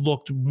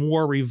looked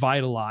more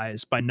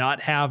revitalized by not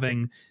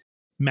having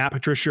Matt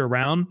Patricia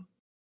around,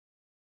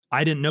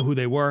 I didn't know who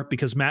they were,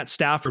 because Matt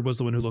Stafford was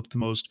the one who looked the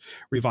most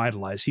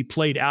revitalized. He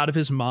played out of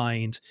his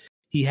mind.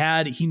 He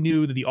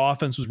knew that the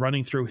offense was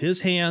running through his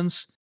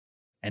hands,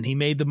 and he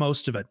made the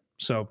most of it.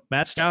 So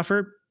Matt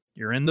Stafford,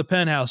 you're in the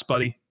penthouse,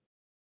 buddy.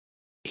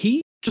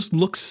 He just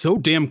looks so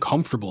damn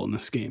comfortable in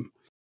this game.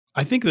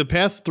 I think the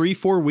past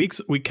 3-4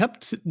 weeks, we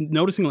kept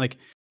noticing like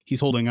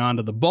he's holding on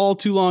to the ball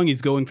too long.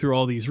 He's going through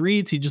all these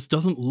reads. He just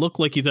doesn't look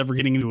like he's ever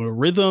getting into a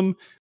rhythm.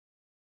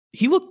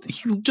 He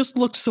just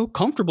looked so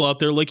comfortable out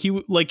there, like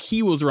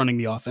he was running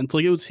the offense,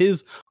 like it was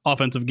his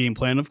offensive game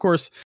plan. Of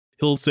course,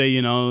 he'll say,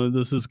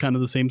 this is kind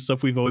of the same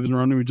stuff we've always been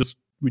running.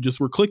 We just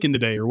were clicking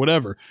today or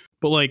whatever.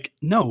 But like,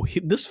 no,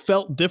 this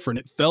felt different.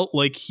 It felt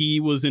like he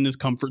was in his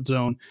comfort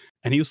zone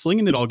and he was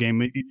slinging it all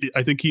game.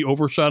 I think he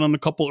overshot on a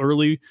couple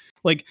early.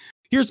 Like,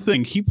 here's the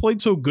thing. He played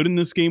so good in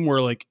this game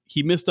where like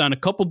he missed on a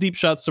couple deep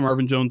shots to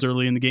Marvin Jones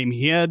early in the game.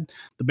 He had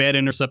the bad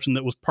interception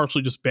that was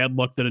partially just bad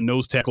luck that a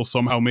nose tackle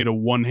somehow made a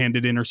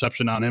one-handed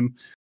interception on him.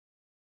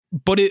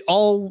 But it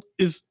all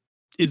is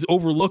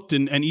overlooked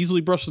and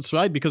easily brushed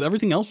aside because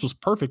everything else was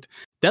perfect.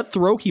 That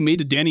throw he made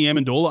to Danny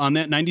Amendola on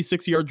that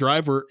 96-yard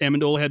drive where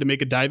Amendola had to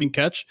make a diving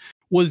catch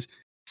was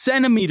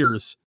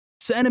centimeters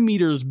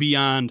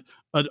beyond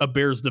a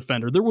Bears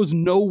defender. There was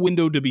no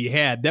window to be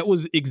had. That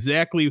was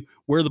exactly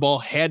where the ball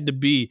had to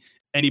be,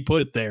 and he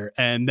put it there.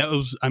 And that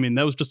was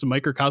just a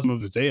microcosm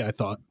of his day, I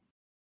thought.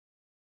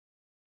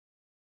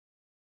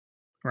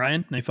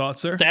 Ryan, any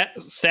thoughts, sir?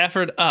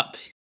 Stafford up.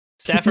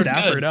 Stafford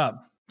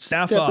up.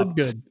 Stafford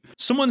good.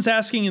 Someone's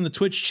asking in the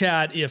Twitch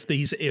chat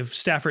if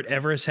Stafford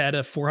ever has had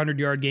a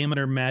 400-yard game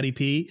under Matty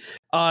P.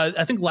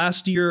 I think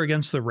last year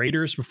against the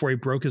Raiders before he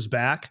broke his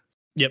back.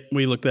 Yep,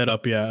 we looked that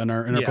up. Yeah, in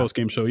our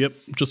post-game show. Yep,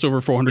 just over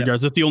 400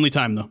 yards. That's the only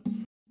time though.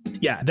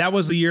 Yeah, that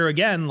was the year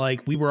again.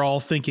 Like we were all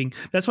thinking,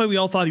 that's why we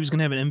all thought he was going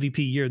to have an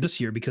MVP year this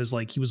year, because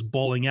like he was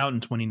balling out in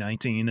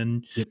 2019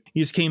 and he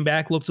just came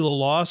back, looked a little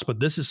lost. But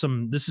this is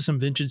some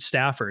vintage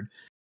Stafford.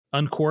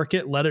 uncork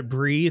it, let it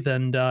breathe,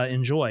 and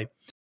enjoy.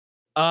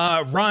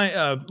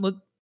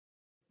 Ryan,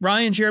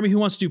 Jeremy, who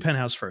wants to do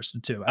Penthouse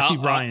first too? I see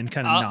Ryan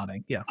kind of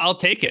nodding. Yeah, I'll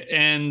take it.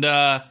 And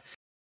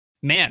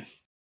man,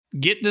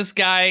 get this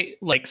guy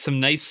like some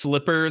nice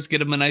slippers,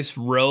 get him a nice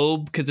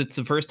robe because it's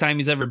the first time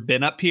he's ever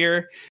been up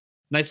here.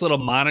 Nice little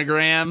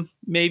monogram,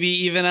 maybe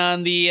even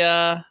on the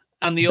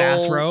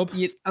bathrobe.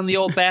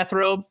 old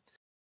bathrobe.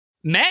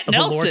 Matt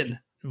Nelson.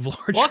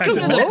 Welcome to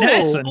the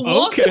Nelson.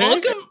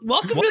 Okay.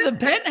 Welcome to the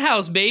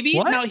Penthouse, baby.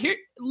 What? Now here,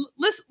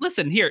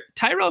 listen here.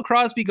 Tyrell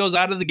Crosby goes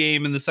out of the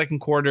game in the second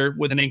quarter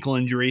with an ankle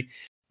injury.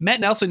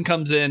 Matt Nelson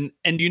comes in,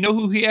 and do you know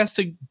who he has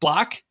to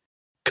block?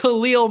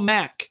 Khalil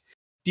Mack.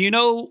 Do you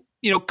know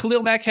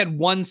Khalil Mack had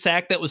one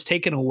sack that was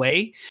taken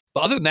away,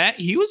 but other than that,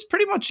 he was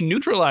pretty much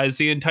neutralized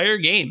the entire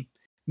game.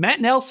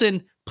 Matt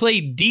Nelson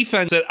played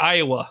defense at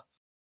Iowa,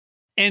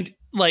 and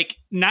like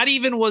not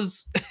even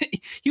was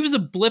he was a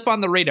blip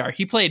on the radar.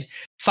 He played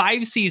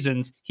 5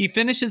 seasons. He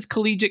finished his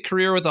collegiate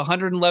career with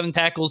 111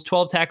 tackles,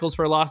 12 tackles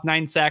for a loss,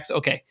 9 sacks.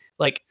 Okay,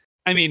 like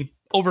I mean,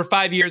 over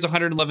 5 years,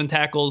 111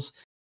 tackles.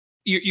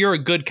 You're a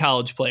good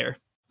college player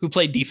who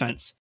played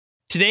defense.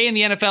 Today in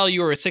the NFL,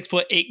 you are a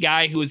 6'8"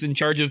 guy who is in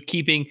charge of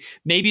keeping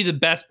maybe the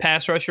best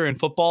pass rusher in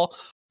football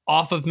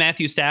off of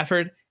Matthew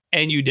Stafford,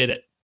 and you did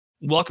it.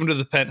 Welcome to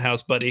the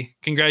Penthouse, buddy.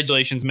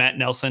 Congratulations, Matt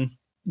Nelson.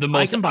 The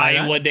most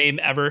Iowa name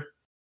ever.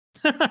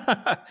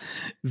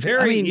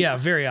 Very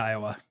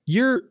Iowa.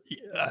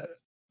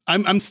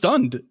 I'm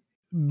stunned.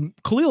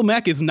 Khalil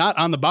Mack is not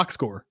on the box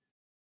score.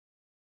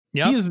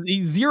 Yeah,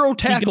 he's 0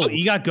 tackles.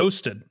 He got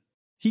ghosted.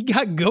 He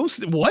got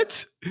ghosted.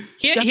 What?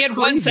 He had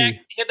one sack.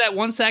 He had that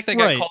one sack that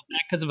got called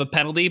back because of a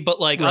penalty. But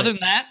other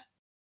than that,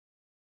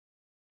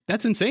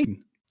 that's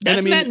insane.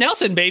 That's Matt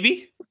Nelson,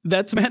 baby.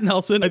 That's Matt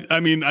Nelson. I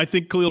mean, I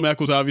think Khalil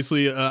Mack was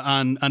obviously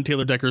on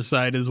Taylor Decker's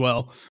side as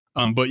well.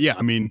 But yeah,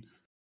 I mean,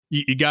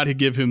 you got to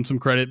give him some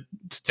credit.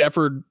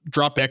 Stafford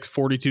dropped backs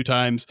 42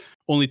 times,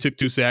 only took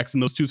 2 sacks,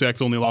 and those 2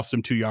 sacks only lost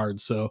him 2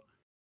 yards. So,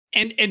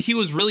 and he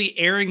was really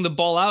airing the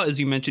ball out, as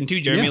you mentioned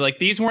too, Jeremy. Yeah. Like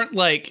these weren't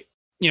like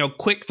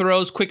quick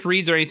throws, quick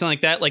reads, or anything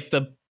like that. Like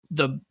the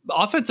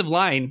offensive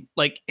line,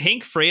 like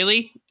Hank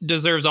Fraley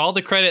deserves all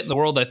the credit in the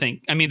world, I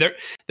think. I mean,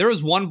 there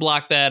was one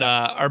block that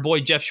our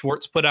boy Jeff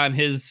Schwartz put on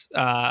his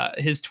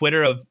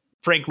Twitter of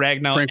Frank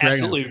Ragnow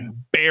absolutely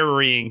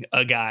burying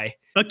a guy.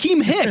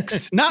 Akeem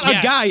Hicks, not a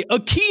guy,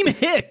 Akeem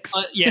Hicks.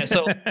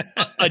 So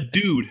a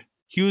dude.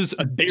 He was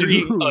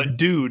burying a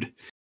dude.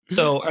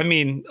 So, I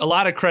mean, a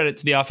lot of credit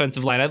to the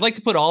offensive line. I'd like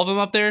to put all of them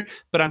up there,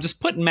 but I'm just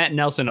putting Matt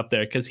Nelson up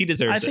there because he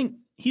deserves it. I think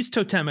he's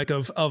totemic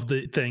of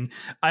the thing.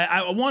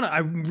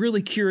 I'm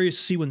really curious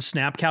to see when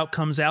snap count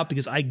comes out,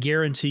 because I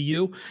guarantee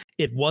you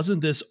it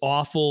wasn't this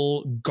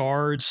awful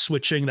guard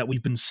switching that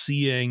we've been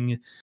seeing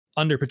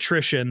under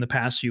Patricia in the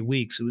past few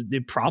weeks.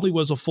 It probably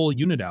was a full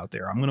unit out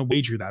there. I'm going to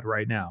wager that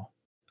right now.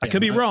 I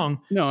could be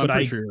wrong. No, I'm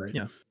pretty sure you're right.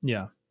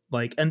 Yeah.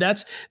 Like, and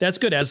that's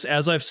good. As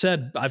I've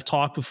said, I've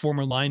talked with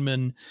former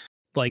linemen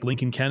like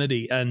Lincoln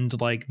Kennedy, and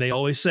like they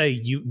always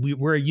say,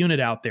 we're a unit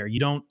out there.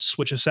 You don't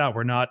switch us out.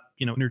 We're not,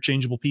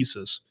 interchangeable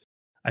pieces.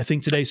 I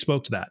think today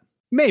spoke to that.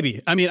 Maybe.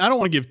 I mean, I don't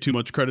want to give too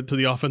much credit to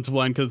the offensive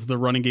line because the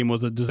running game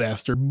was a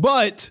disaster,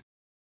 but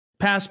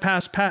pass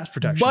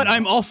protection. But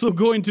I'm also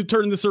going to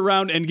turn this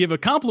around and give a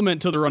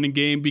compliment to the running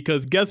game,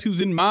 because guess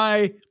who's in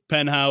my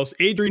penthouse?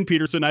 Adrian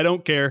Peterson. I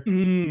don't care.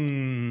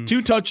 2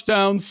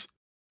 touchdowns,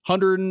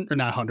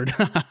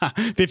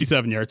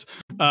 57 yards,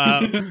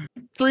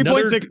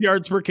 3.6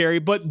 yards per carry.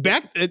 But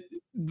back at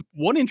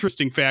one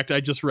interesting fact I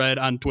just read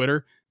on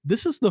Twitter.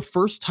 This is the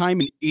first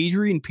time in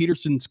Adrian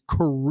Peterson's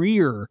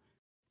career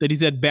that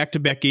he's had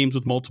back-to-back games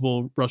with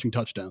multiple rushing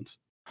touchdowns.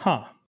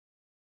 Huh.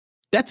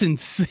 That's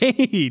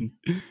insane.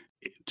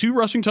 2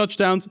 rushing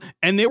touchdowns,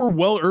 and they were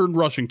well-earned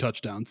rushing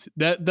touchdowns.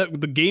 That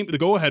the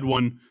go-ahead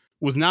one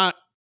was not.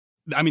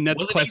 I mean,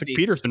 that's classic easy.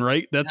 Peterson,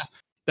 right? That's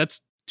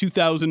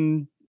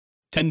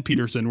 2010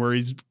 Peterson, where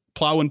he's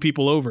plowing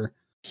people over.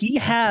 He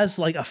has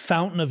like a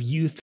fountain of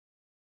youth.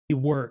 He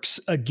works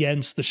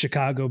against the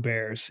Chicago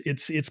Bears.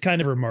 It's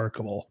kind of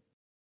remarkable.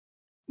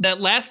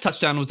 That last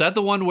touchdown, was that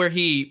the one where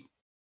he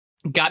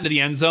got into the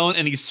end zone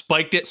and he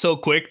spiked it so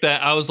quick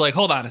that I was like,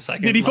 hold on a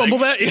second. Did he fumble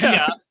that?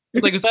 Yeah.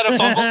 It's like, was that a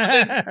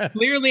fumble?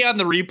 Clearly on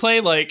the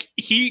replay, like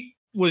he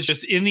was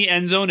just in the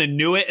end zone and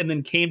knew it, and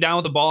then came down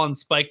with the ball and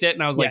spiked it.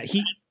 And I was like, that's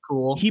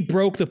cool. He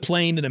broke the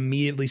plane and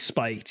immediately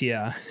spiked.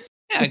 Yeah.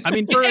 Yeah. I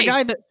mean, for a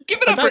guy that give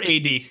it up for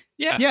AD.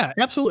 Yeah. Yeah,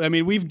 absolutely. I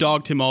mean, we've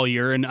dogged him all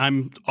year, and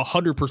I'm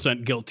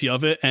 100% guilty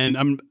of it.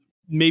 And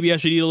maybe I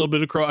should eat a little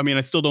bit of crow. I mean,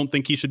 I still don't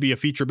think he should be a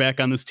feature back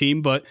on this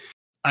team, but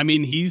I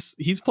mean, he's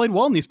played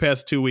well in these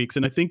past 2 weeks,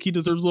 and I think he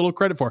deserves a little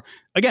credit for it.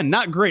 Again,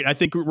 not great. I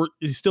think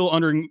he's still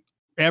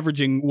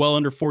averaging well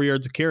under 4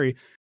 yards a carry,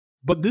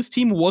 but this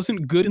team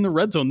wasn't good in the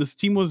red zone. This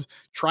team was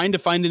trying to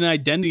find an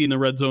identity in the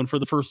red zone for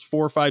the first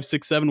 4, 5,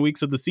 6, 7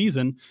 weeks of the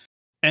season.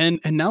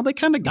 And now they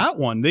kind of got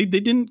one. They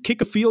didn't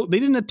they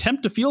didn't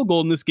attempt a field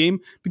goal in this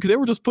game because they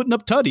were just putting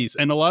up tutties.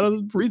 And a lot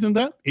of the reason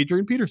that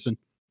Adrian Peterson,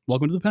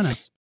 welcome to the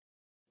Penthouse.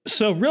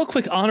 So real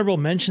quick, honorable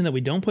mention that we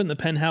don't put in the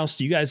penthouse.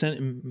 Do you guys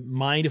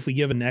mind if we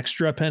give an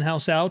extra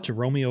penthouse out to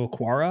Romeo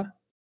Aquara?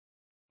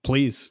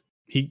 Please.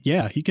 He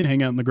can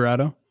hang out in the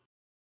grotto.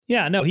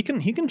 Yeah, no, he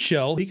can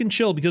chill. He can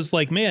chill because,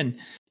 like, man,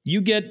 you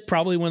get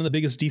probably one of the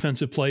biggest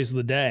defensive plays of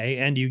the day,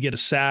 and you get a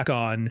sack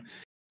on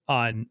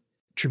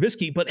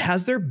Trubisky. But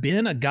has there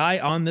been a guy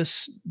on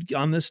this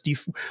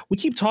we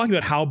keep talking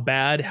about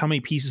how many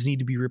pieces need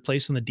to be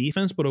replaced on the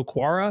defense, but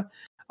Aquara,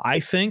 I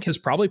think, has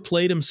probably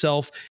played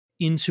himself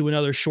into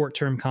another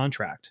short-term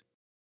contract.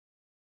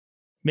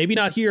 Maybe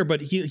not here,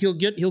 but he'll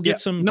get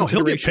some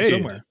consideration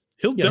somewhere.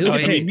 He'll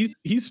definitely. I mean,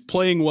 he's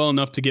playing well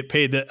enough to get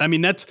paid.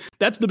 That's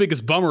the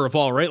biggest bummer of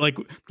all, right? Like,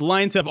 the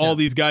Lions have all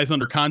these guys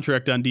under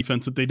contract on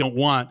defense that they don't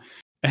want,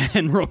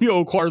 and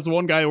Romeo Aquara is the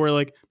one guy where,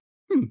 like,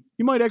 you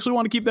might actually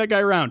want to keep that guy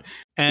around.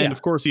 And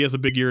of course, he has a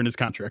big year in his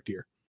contract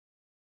year.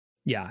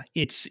 Yeah,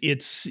 it's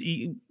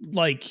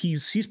like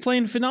he's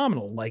playing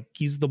phenomenal. Like,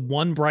 he's the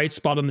one bright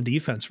spot on the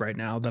defense right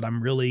now that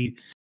I'm really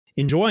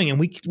enjoying. And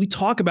we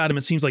talk about him,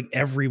 it seems like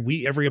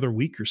every other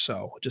week or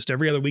so. Just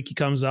every other week he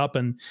comes up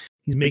and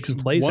he's making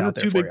plays out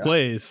there. 1 or 2 big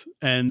plays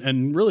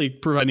and really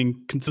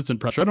providing consistent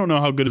pressure. I don't know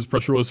how good his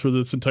pressure was for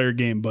this entire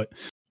game, but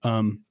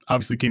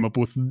obviously came up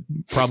with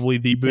probably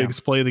the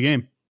biggest play of the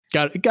game.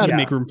 Got to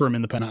make room for him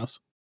in the penthouse.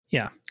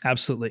 Yeah,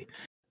 absolutely.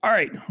 All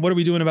right, what are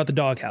we doing about the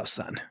doghouse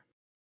then?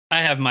 I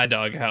have my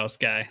doghouse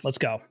guy. Let's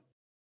go.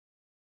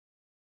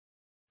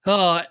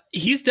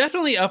 He's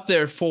definitely up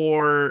there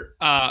for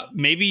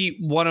maybe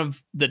one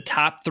of the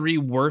top 3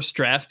 worst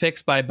draft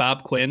picks by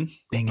Bob Quinn.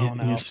 Dang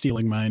it, you're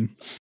stealing mine.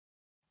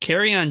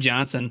 Kerryon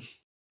Johnson.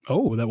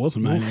 Oh, that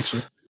wasn't mine,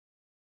 actually.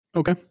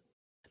 Okay.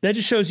 That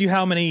just shows you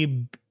how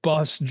many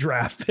bust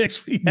draft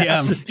picks we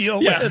have to deal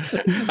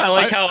with. I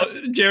like how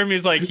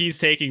Jeremy's like, he's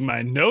taking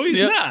mine. No,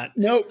 he's not.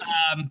 Nope.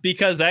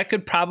 Because that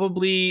could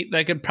probably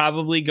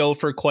go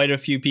for quite a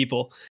few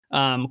people,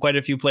 quite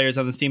a few players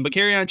on this team. But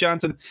Kerryon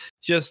Johnson,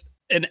 just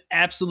an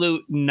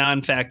absolute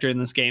non-factor in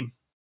this game.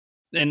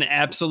 An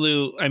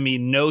absolute,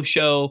 no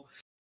show,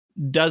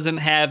 doesn't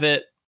have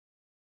it.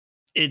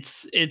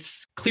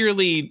 It's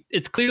clearly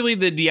the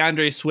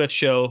DeAndre Swift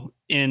show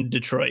in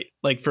Detroit.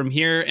 Like, from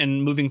here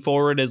and moving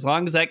forward, as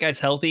long as that guy's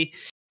healthy,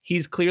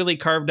 he's clearly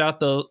carved out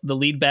the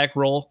lead back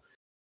role.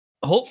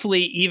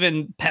 Hopefully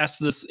even past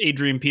this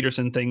Adrian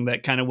Peterson thing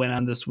that kind of went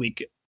on this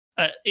week.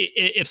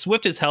 If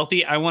Swift is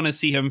healthy, I want to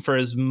see him for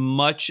as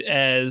much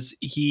as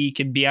he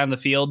can be on the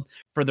field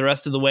for the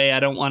rest of the way. I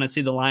don't want to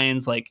see the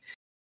Lions like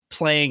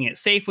playing it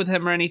safe with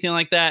him or anything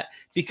like that,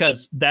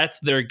 because that's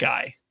their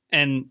guy.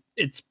 And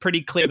it's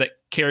pretty clear that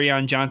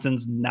Kerryon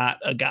Johnson's not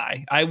a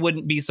guy. I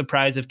wouldn't be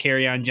surprised if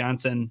Kerryon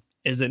Johnson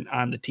isn't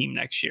on the team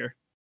next year.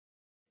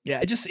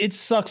 Yeah, it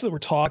sucks that we're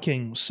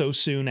talking so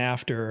soon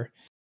after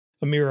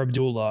Amir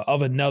Abdullah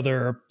of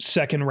another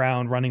second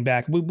round running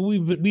back.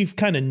 We've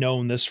kind of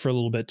known this for a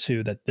little bit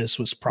too, that this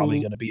was probably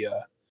going to be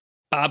a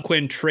Bob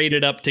Quinn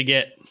traded up to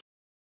get.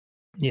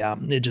 Yeah,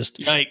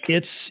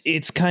 Yikes.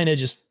 It's kind of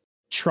just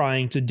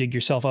trying to dig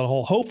yourself out a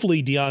hole.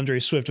 Hopefully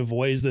DeAndre Swift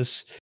avoids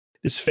this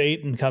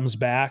fate and comes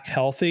back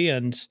healthy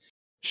and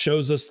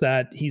shows us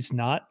that he's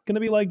not going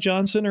to be like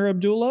Johnson or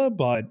Abdullah.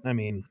 But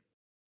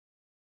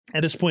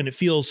at this point, it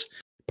feels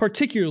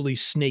particularly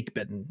snake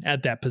bitten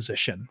at that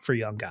position for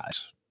young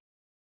guys.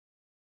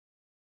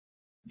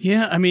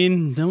 Yeah,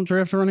 don't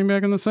draft a running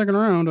back in the second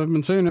round. I've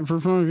been saying it for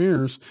 5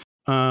 years.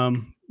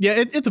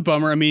 It's a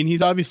bummer.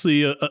 He's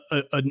obviously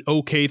an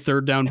okay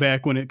third down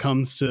back when it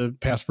comes to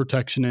pass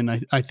protection,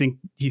 and I think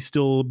he's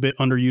still a bit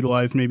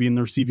underutilized maybe in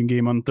the receiving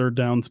game on third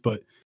downs.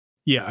 But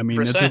yeah,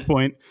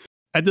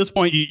 at this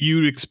point,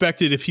 you'd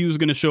expected if he was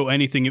going to show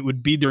anything, it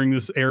would be during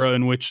this era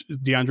in which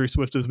DeAndre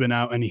Swift has been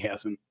out, and he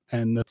hasn't,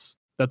 and that's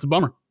a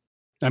bummer.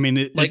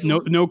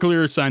 No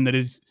clear sign that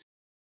is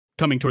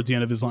coming towards the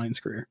end of his Lions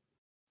career.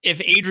 If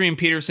Adrian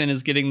Peterson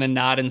is getting the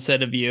nod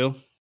instead of you,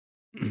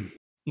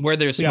 where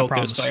there's smoke,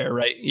 there's fire,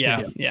 right?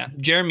 Yeah.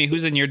 Jeremy,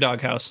 who's in your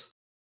doghouse?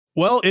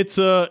 Well, it's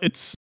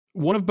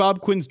one of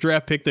Bob Quinn's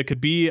draft pick that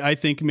could be, I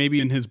think, maybe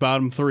in his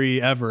bottom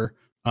 3 ever.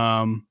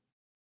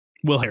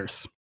 Will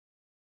Harris.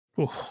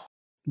 Ooh.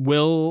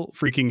 Will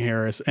freaking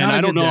Harris. And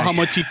I don't know how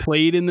much he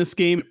played in this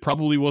game. It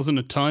probably wasn't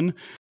a ton,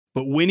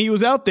 but when he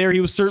was out there, he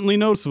was certainly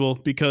noticeable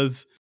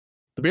because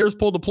the Bears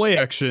pulled a play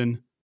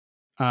action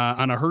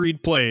on a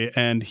hurried play,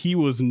 and he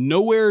was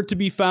nowhere to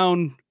be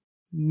found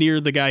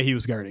near the guy he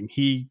was guarding.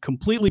 He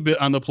completely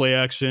bit on the play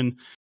action.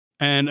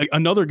 And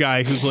another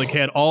guy who's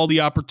had all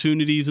the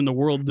opportunities in the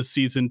world this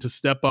season to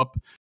step up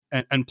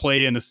and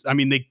play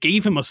they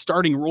gave him a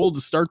starting role to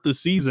start the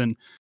season,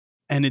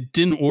 and it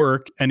didn't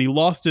work, and he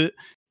lost it.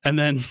 And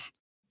then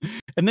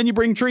you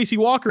bring Tracy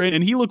Walker in,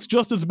 and he looks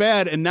just as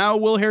bad. And now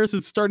Will Harris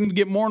is starting to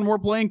get more and more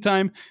playing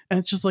time. And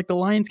it's just like the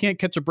Lions can't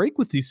catch a break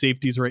with these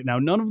safeties right now.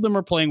 None of them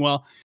are playing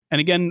well. And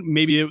again,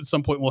 maybe at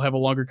some point we'll have a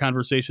longer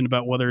conversation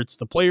about whether it's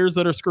the players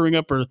that are screwing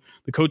up or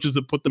the coaches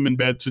that put them in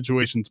bad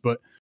situations. But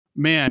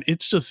man,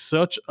 it's just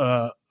such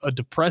a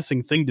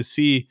depressing thing to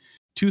see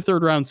 2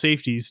 third-round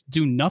safeties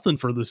do nothing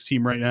for this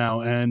team right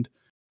now. And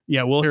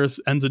yeah, Will Harris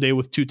ends the day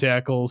with 2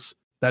 tackles.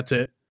 That's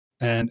it.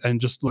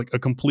 and just like a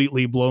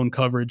completely blown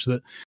coverage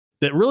that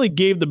really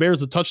gave the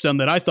Bears a touchdown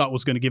that I thought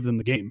was going to give them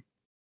the game.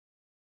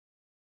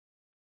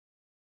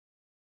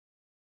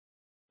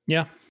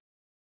 Yeah.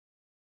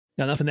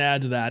 Got nothing to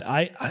add to that.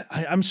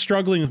 I'm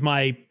struggling with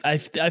my. I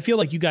feel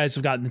like you guys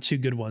have gotten the two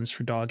good ones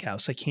for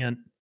Doghouse. I can't.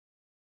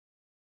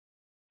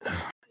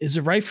 Is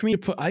it right for me to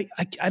put? I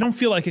don't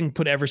feel like I can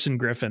put Everson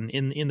Griffin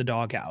in the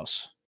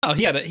Doghouse. Oh,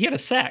 he had a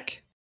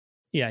sack.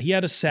 Yeah, he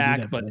had a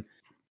sack, but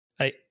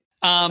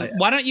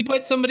why don't you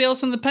put somebody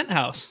else in the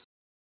penthouse?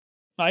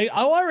 I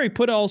already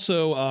put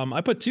also.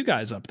 I put two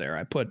guys up there.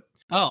 I put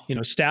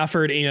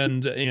Stafford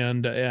and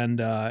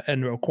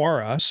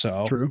Okwara.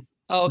 So true.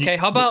 Oh, okay.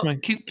 How about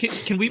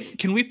can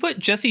we put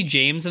Jesse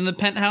James in the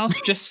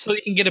penthouse just so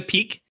he can get a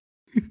peek?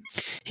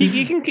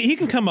 he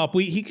can come up.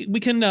 We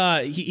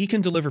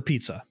can deliver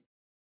pizza.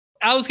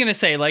 I was gonna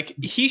say, like,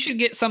 he should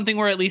get something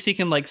where at least he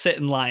can like sit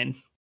in line.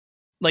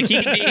 Like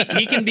he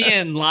can be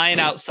in line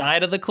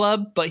outside of the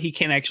club, but he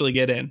can't actually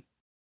get in.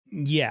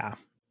 Yeah.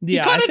 He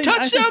caught a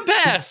touchdown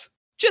pass.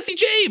 Jesse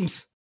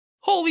James.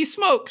 Holy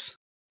smokes.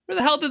 Where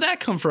the hell did that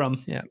come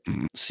from? Yeah.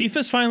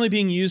 Cephas finally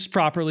being used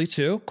properly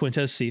too.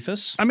 Quintez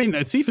Cephas. I mean,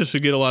 Cephas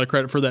should get a lot of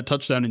credit for that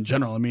touchdown in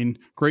general. I mean,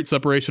 great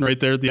separation right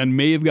there at the end.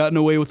 May have gotten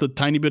away with a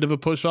tiny bit of a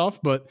push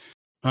off, but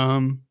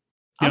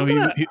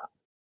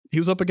he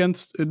was up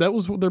against, that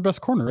was their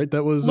best corner, right?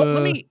 That was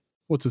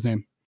what's his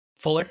name?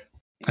 Fuller.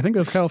 I think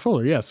that was Kyle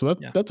Fuller. Yeah. So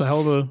that's a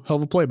hell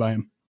of a play by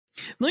him.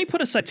 Let me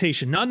put a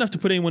citation, not enough to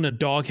put anyone in a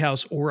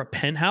doghouse or a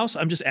penthouse.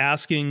 I'm just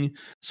asking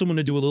someone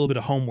to do a little bit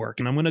of homework,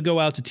 and I'm going to go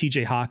out to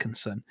TJ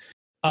Hawkinson.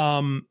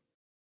 You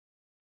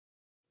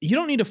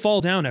don't need to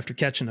fall down after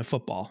catching a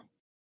football.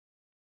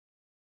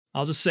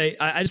 I'll just say,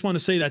 I just want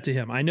to say that to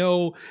him. I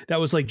know that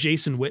was like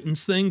Jason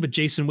Witten's thing, but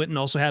Jason Witten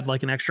also had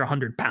like an extra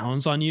 100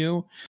 pounds on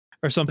you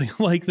or something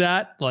like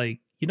that. Like,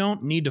 you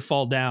don't need to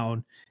fall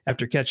down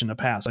after catching a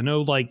pass. I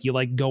know like you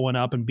like going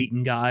up and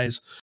beating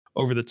guys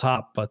over the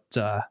top, but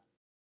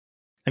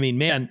I mean,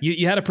 man,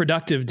 you had a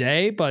productive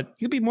day, but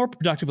you'd be more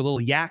productive with a little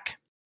yak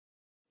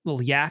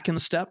in the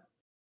step.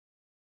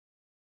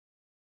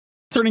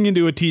 Turning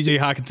into a TJ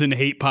Hawkinson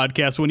hate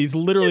podcast when he's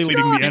literally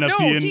leading the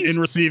NFC in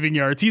receiving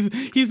yards. He's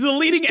the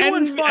leading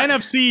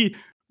NFC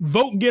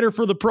vote getter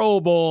for the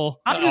Pro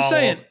Bowl. I'm just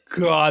saying.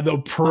 God, the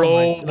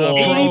Pro Bowl.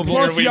 80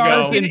 plus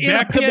yards in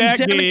back-to-back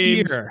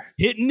games,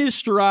 hitting his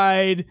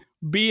stride,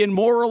 being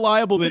more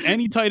reliable than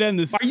any tight end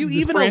this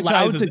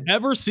franchise has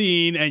ever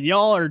seen, and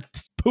y'all are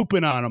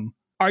pooping on him.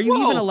 Are you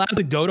even allowed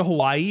to go to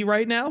Hawaii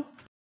right now?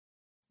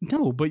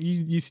 No, but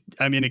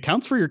I mean, it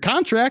counts for your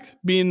contract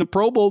being the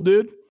Pro Bowl,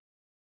 dude.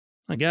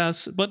 I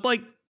guess. But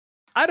like,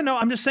 I don't know.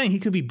 I'm just saying he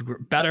could be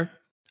better.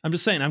 I'm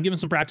just saying I'm giving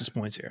some practice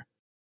points here.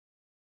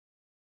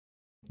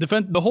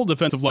 The whole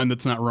defensive line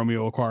that's not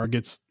Romeo Okwara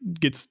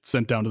gets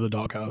sent down to the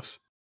doghouse.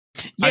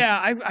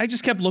 Yeah, I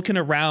just kept looking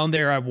around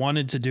there. I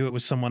wanted to do it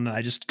with someone that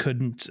I just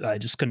couldn't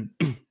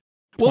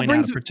point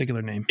out a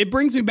particular name. It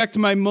brings me back to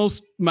my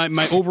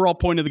overall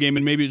point of the game,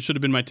 and maybe it should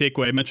have been my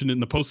takeaway. I mentioned it in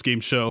the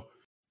post-game show.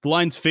 The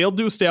Lions failed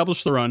to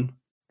establish the run.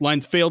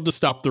 Lions failed to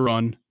stop the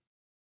run,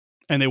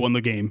 and they won the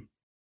game.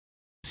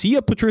 See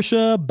ya,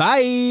 Patricia.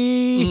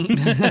 Bye.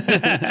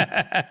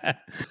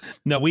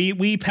 No,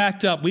 we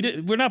packed up.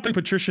 We're not putting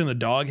Patricia in the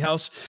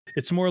doghouse.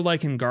 It's more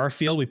like in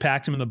Garfield. We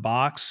packed him in the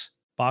boxed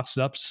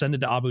up, send it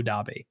to Abu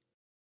Dhabi.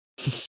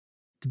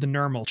 The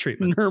normal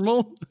treatment.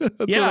 Normal?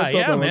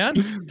 Yeah, man.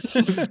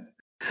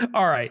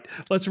 All right,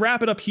 let's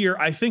wrap it up here.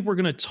 I think we're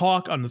going to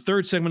talk on the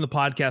third segment of the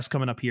podcast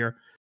coming up here.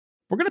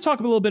 We're going to talk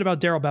a little bit about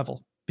Darrell Bevell,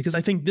 because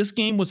I think this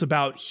game was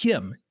about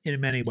him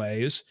in many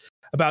ways,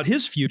 about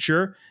his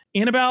future,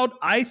 and about,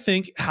 I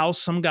think, how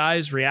some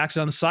guys reacted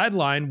on the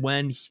sideline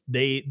when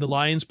the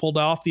Lions pulled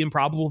off the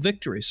improbable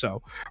victory.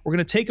 So we're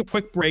going to take a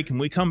quick break, and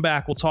when we come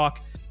back, we'll talk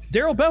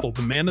Darrell Bevell,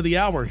 the man of the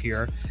hour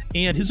here,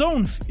 and his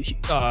own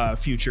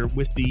future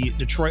with the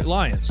Detroit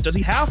Lions. Does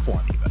he have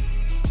one even?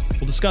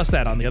 We'll discuss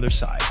that on the other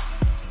side.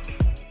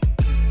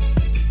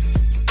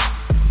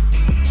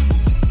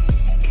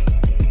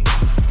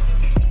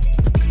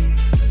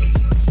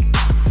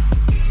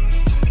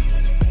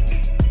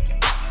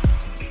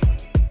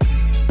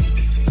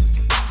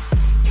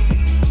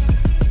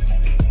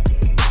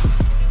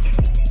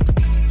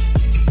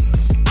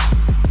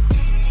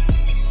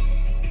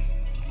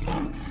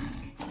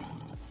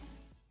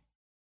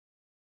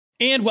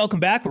 And welcome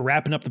back. We're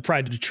wrapping up the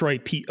Pride of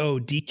Detroit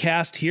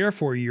POD-cast here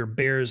for your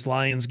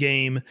Bears-Lions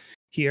game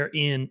here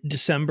in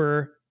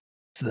December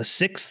the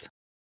 6th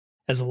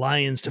as the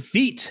Lions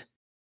defeat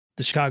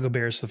the Chicago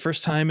Bears for the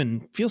first time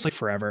in feels like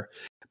forever.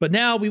 But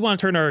now we want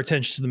to turn our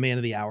attention to the man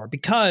of the hour,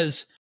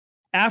 because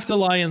after the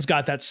Lions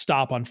got that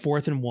stop on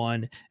 4th and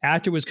 1,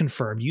 after it was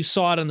confirmed, you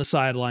saw it on the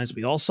sidelines.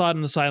 We all saw it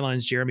on the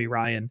sidelines, Jeremy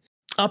Ryan.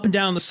 Up and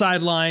down the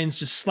sidelines,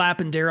 just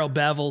slapping Darrell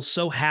Bevell,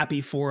 so happy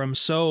for him,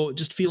 so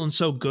just feeling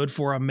so good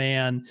for him,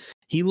 man.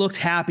 He looked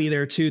happy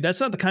there too.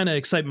 That's not the kind of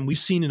excitement we've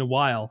seen in a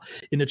while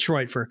in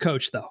Detroit for a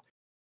coach, though.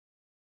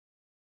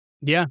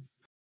 Yeah.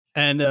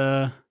 And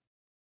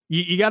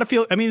you got to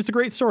feel. I mean, it's a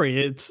great story.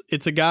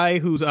 It's a guy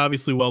who's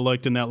obviously well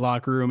liked in that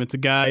locker room. It's a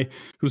guy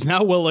who's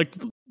now well liked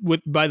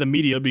by the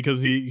media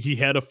because he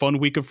had a fun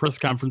week of press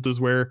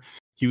conferences where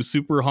he was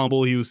super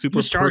humble. He was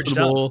super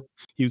personable.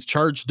 He was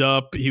charged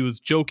up. He was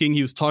joking.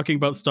 He was talking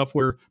about stuff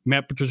where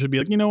Matt Patricia would be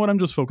like, you know what? I'm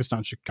just focused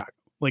on Chicago.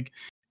 Like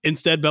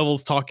instead,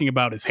 Bevell's talking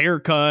about his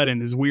haircut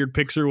and his weird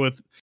picture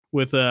with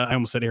I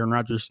almost said Aaron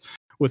Rodgers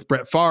with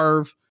Brett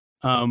Favre.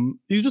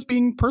 He's just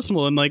being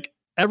personal and like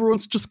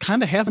everyone's just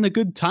kind of having a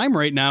good time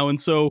right now.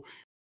 And so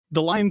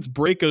the Lions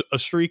break a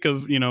streak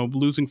of,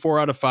 losing 4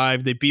 out of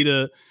 5. They beat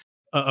a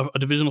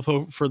divisional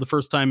foe for the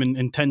first time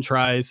in 10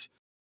 tries.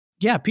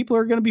 Yeah, people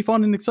are going to be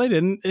fun and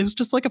excited. And it was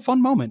just like a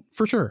fun moment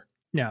for sure.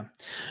 Yeah.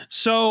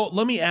 So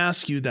let me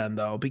ask you then,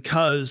 though,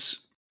 because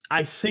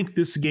I think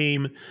this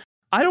game,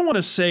 I don't want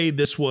to say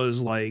this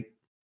was like,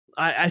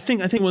 I think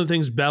one of the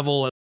things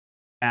Bevell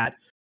at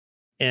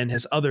and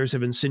his others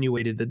have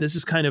insinuated that this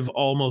is kind of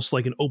almost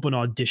like an open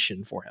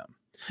audition for him.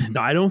 Mm-hmm.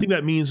 Now, I don't think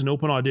that means an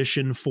open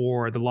audition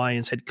for the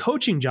Lions head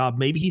coaching job.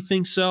 Maybe he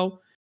thinks so.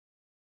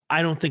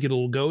 I don't think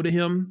it'll go to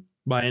him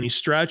by any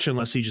stretch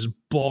unless he just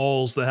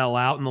balls the hell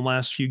out in the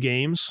last few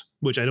games,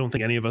 which I don't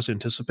think any of us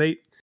anticipate.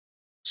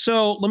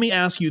 So let me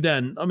ask you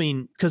then, I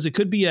mean, because it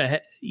could be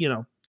a,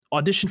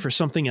 audition for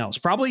something else,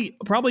 probably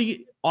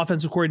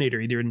offensive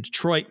coordinator, either in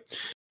Detroit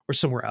or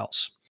somewhere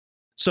else.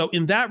 So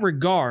in that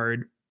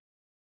regard,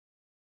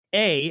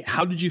 A,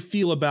 how did you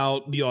feel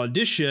about the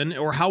audition,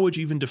 or how would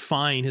you even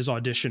define his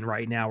audition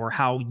right now, or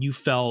how you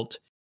feel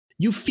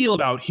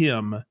about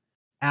him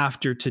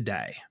after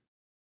today?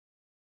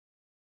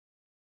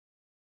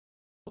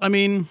 I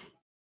mean,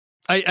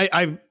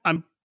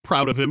 I'm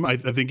proud of him. I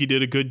think he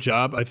did a good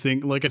job. I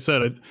think, like I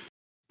said,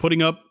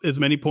 putting up as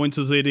many points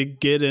as they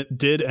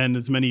did and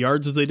as many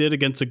yards as they did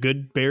against a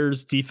good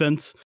Bears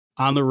defense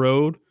on the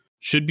road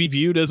should be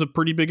viewed as a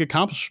pretty big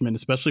accomplishment,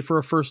 especially for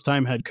a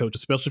first-time head coach,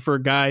 especially for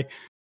a guy,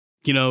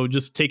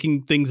 just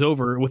taking things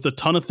over with a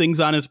ton of things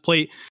on his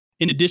plate.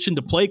 In addition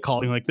to play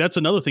calling, like that's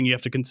another thing you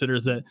have to consider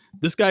is that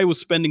this guy was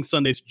spending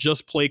Sundays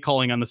just play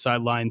calling on the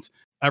sidelines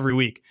every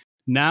week.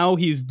 Now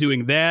he's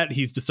doing that.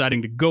 He's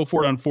deciding to go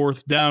for it on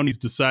 4th down. He's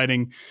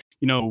deciding,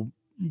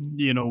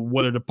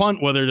 whether to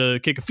punt, whether to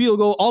kick a field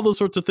goal, all those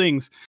sorts of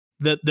things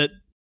that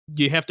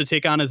you have to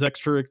take on as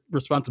extra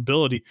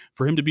responsibility.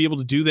 For him to be able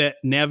to do that,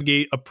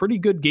 navigate a pretty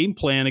good game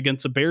plan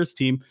against a Bears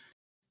team,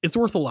 it's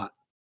worth a lot.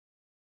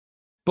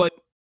 But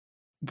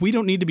we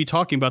don't need to be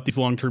talking about these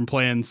long-term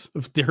plans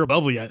of Darrell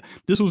Bevell yet.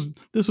 This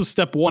was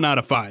step 1 out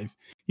of 5.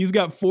 He's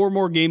got 4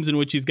 more games in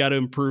which he's got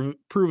to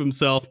prove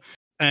himself.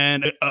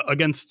 And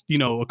against,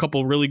 a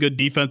couple really good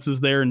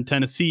defenses there in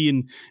Tennessee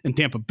and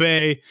Tampa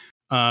Bay.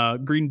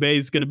 Green Bay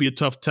is going to be a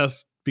tough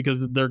test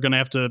because they're going to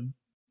have to,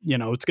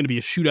 it's going to be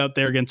a shootout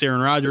there against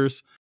Aaron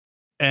Rodgers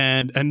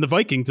and the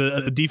Vikings,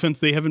 a defense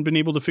they haven't been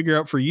able to figure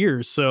out for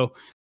years. So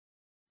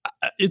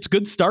it's a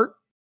good start.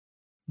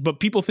 But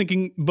people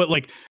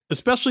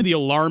especially the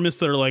alarmists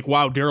that are like,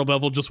 wow, Darrell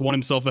Bevell just won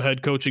himself a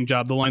head coaching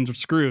job. The Lions are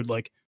screwed.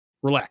 Like,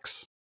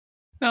 relax.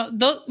 Now,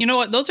 you know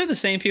what? Those are the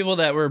same people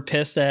that were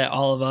pissed at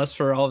all of us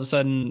for all of a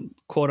sudden,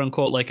 quote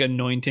unquote, like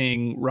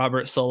anointing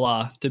Robert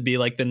Saleh to be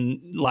like the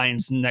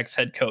Lions' next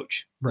head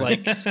coach.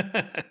 Right.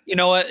 Like, you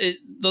know what?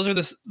 Those are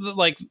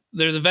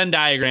there's a Venn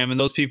diagram and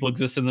those people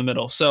exist in the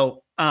middle.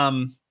 So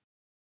I'm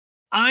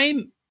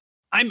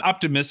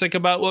optimistic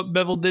about what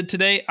Bevell did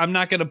today. I'm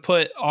not going to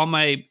put all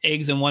my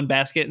eggs in one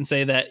basket and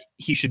say that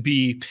he should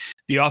be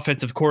the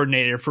offensive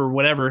coordinator for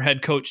whatever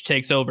head coach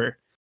takes over.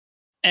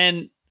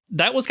 And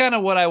that was kind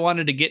of what I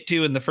wanted to get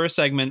to in the first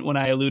segment when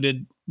I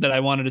alluded that I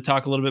wanted to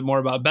talk a little bit more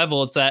about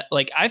Bevell. It's that,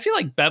 I feel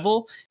like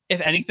Bevell,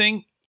 if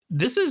anything,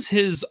 this is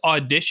his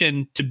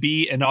audition to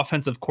be an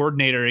offensive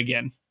coordinator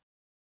again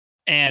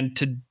and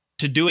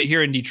to do it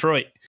here in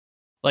Detroit.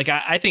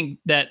 I think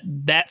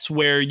that's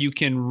where you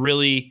can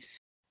really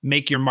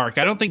make your mark.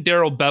 I don't think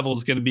Darrell Bevell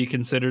is going to be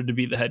considered to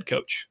be the head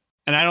coach.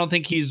 And I don't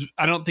think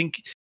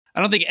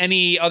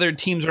any other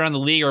teams around the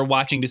league are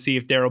watching to see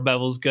if Darrell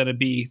Bevell is going to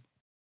be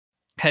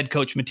head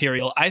coach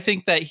material. I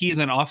think that he's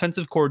an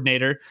offensive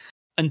coordinator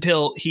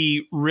until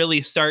he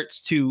really starts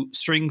to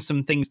string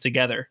some things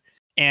together.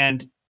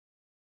 And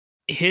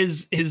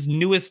his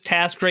newest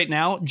task right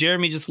now,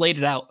 Jeremy just laid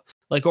it out.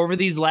 Over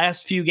these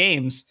last few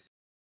games,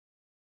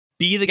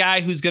 be the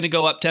guy who's going to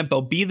go up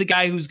tempo, be the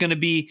guy who's going to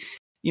be,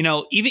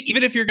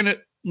 even if you're going to,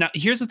 now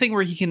here's the thing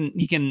where he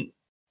can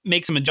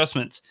make some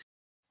adjustments.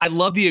 I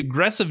love the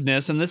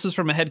aggressiveness, and this is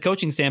from a head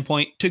coaching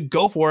standpoint, to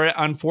go for it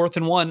on 4th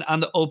and 1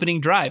 on the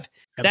opening drive.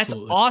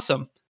 Absolutely. That's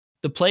awesome.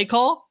 The play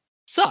call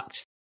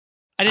sucked.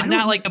 I did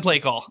not like the play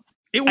call.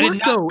 It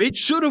worked, though. It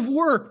should have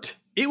worked.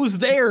 It was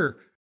there.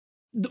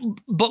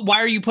 But why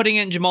are you putting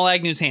it in Jamal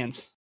Agnew's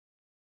hands?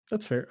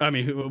 That's fair. I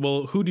mean,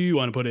 who do you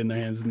want to put in their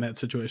hands in that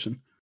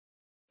situation?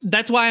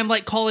 That's why I'm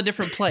all a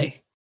different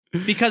play.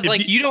 Because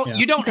you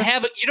don't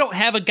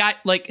have a guy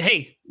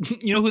hey,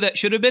 you know who that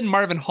should have been?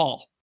 Marvin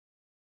Hall.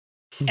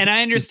 And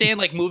I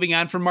understand moving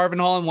on from Marvin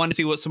Hall and want to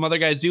see what some other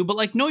guys do,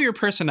 but know your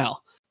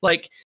personnel.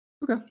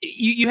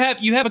 You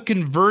have a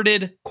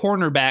converted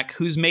cornerback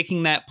who's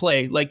making that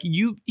play. Like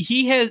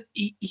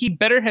he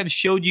better have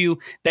showed you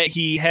that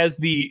he has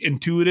the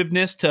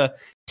intuitiveness to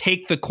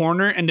take the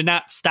corner and to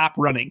not stop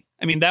running.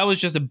 I mean, that was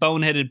just a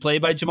boneheaded play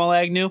by Jamal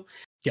Agnew.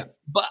 Yeah.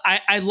 But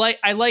I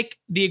like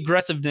the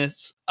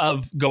aggressiveness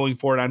of going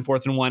for it on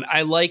 4th and 1.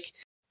 I like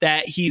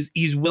that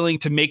he's willing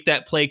to make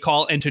that play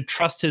call and to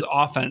trust his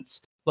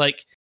offense.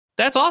 Like,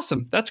 that's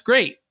awesome. That's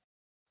great.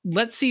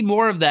 Let's see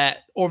more of that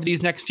over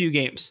these next few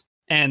games.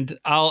 And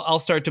I'll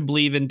start to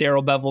believe in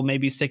Darrell Bevell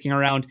maybe sticking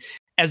around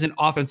as an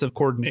offensive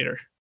coordinator.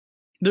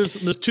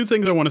 There's two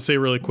things I want to say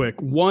really quick.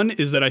 One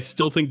is that I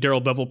still think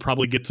Darrell Bevell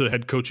probably gets a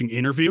head coaching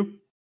interview.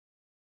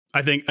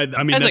 I mean,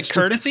 as a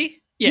courtesy.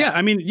 Yeah.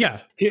 I mean, yeah.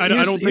 I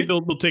don't think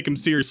they'll take him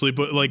seriously,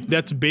 but like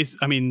that's based.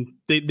 I mean,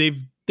 they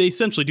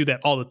essentially do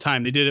that all the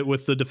time. They did it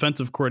with the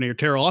defensive coordinator,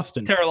 Terrell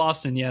Austin.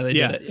 Yeah, they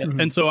did it. Yeah.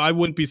 And so I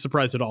wouldn't be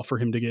surprised at all for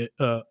him to get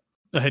a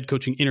head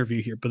coaching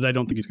interview here, but I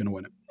don't think he's going to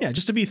win it. Yeah,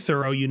 just to be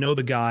thorough,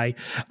 the guy.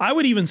 I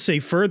would even say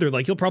further,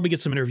 like he'll probably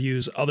get some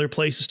interviews other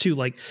places too.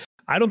 Like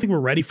I don't think we're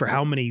ready for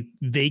how many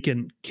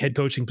vacant head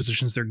coaching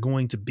positions there are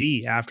going to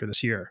be after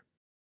this year.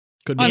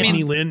 Could be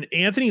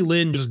Anthony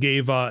Lynn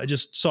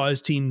just saw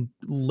his team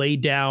lay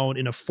down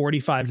in a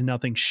 45-0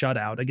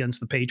 shutout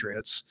against the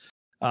Patriots.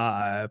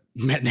 Matt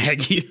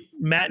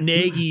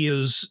Nagy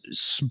is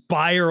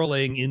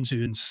spiraling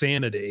into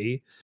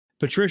insanity.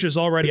 Patricia's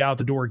already out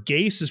the door.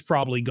 Gase is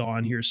probably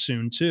gone here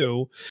soon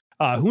too.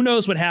 Who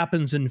knows what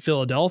happens in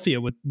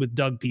Philadelphia with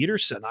Doug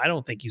Peterson? I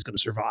don't think he's going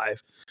to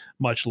survive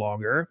much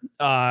longer.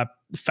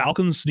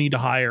 Falcons need to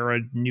hire a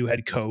new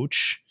head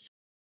coach.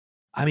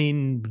 I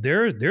mean,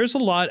 there's a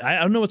lot. I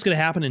don't know what's going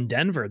to happen in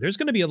Denver. There's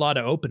going to be a lot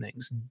of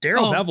openings.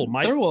 Darrell Bevell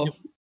might. There will.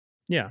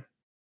 Yeah.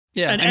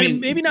 And I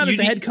mean, maybe not as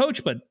a head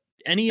coach, but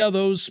any of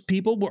those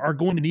people are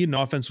going to need an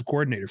offensive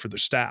coordinator for their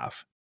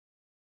staff.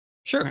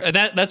 Sure.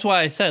 That's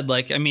why I said,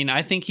 like, I mean,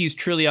 I think he's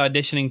truly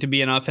auditioning to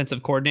be an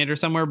offensive coordinator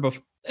somewhere.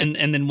 And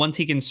then once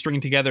he can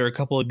string together a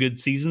couple of good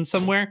seasons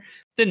somewhere,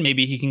 then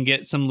maybe he can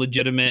get some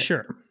legitimate,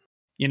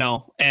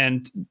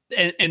 and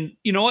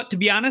you know what, to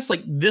be honest,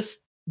 like this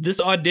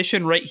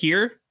audition right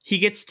here, he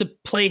gets to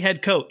play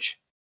head coach.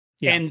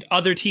 Yeah. And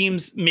other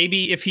teams,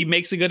 maybe if he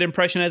makes a good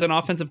impression as an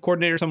offensive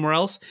coordinator somewhere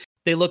else,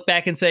 they look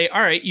back and say,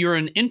 all right, you're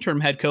an interim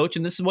head coach,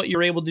 and this is what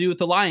you're able to do with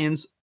the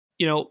Lions,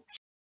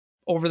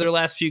 over their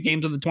last few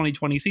games of the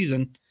 2020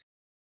 season.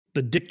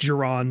 The Dick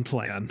Geron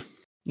plan.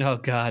 Oh,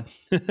 God.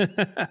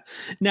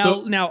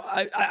 Now,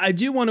 I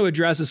do want to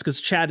address this because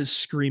Chad is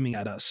screaming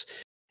at us.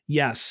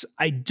 Yes,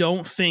 I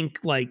don't think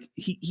like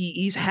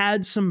he's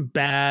had a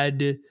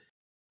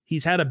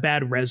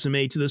bad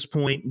resume to this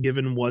point,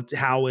 given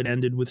how it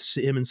ended with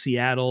him in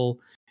Seattle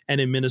and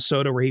in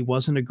Minnesota, where he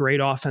wasn't a great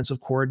offensive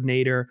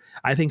coordinator.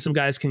 I think some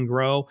guys can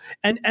grow.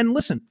 And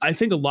listen, I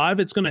think a lot of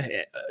it's going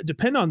to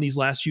depend on these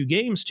last few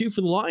games too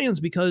for the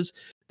Lions, because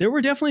there were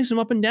definitely some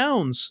up and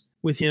downs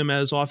with him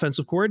as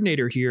offensive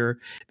coordinator here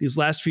these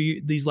last 2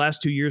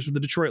 years with the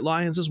Detroit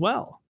Lions as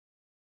well.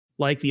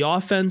 Like the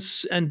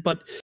offense,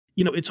 but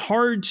it's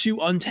hard to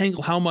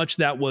untangle how much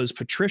that was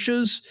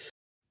Patricia's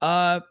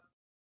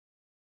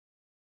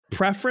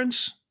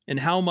preference and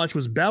how much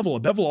was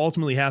Bevell. Bevell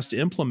ultimately has to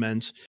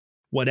implement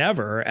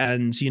whatever.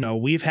 And,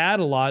 we've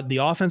had a lot. The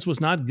offense was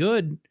not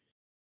good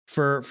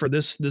for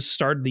this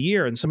start of the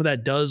year. And some of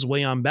that does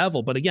weigh on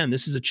Bevell. But again,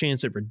 this is a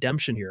chance at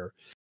redemption here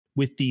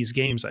with these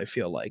games. I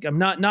feel like I'm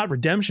not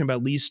redemption, but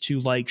at least to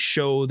like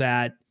show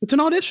that it's an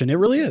audition. It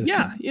really is.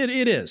 Yeah,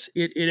 it is.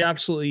 It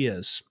absolutely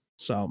is.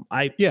 So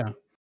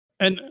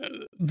and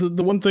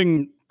the one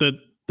thing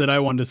that I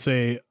wanted to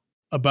say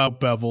about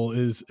Bevell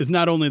is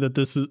not only that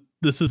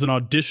this is an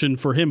audition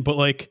for him, but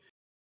like,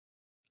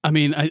 I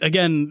mean,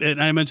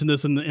 and I mentioned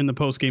this in the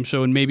post game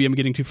show, and maybe I'm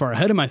getting too far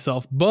ahead of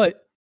myself,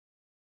 but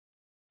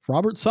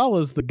Robert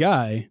Saleh is the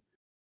guy.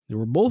 They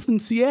were both in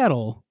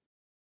Seattle.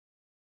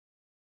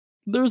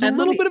 There's a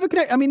little bit of a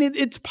connect. I mean,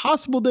 it's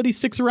possible that he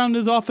sticks around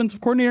as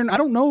offensive coordinator, and I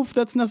don't know if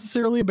that's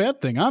necessarily a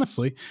bad thing,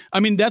 honestly. I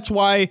mean, that's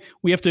why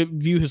we have to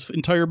view his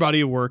entire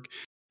body of work,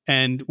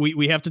 and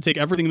we have to take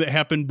everything that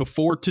happened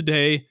before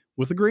today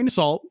with a grain of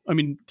salt. I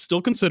mean,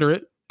 still consider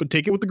it, but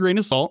take it with a grain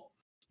of salt.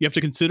 You have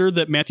to consider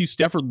that Matthew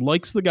Stafford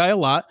likes the guy a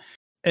lot,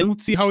 and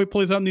let's see how he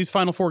plays out in these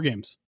final 4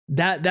 games.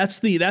 That's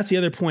the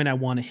other point I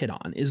want to hit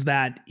on, is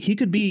that he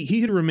could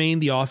remain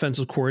the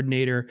offensive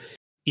coordinator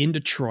in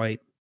Detroit.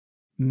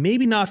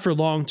 Maybe not for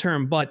long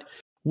term, but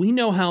we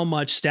know how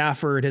much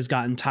Stafford has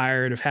gotten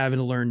tired of having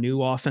to learn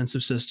new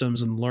offensive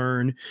systems and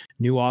learn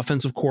new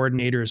offensive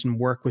coordinators and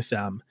work with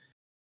them.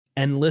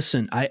 And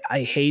listen,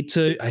 I hate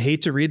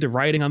to read the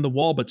writing on the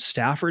wall, but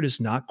Stafford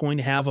is not going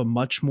to have a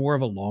much more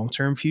of a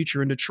long-term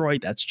future in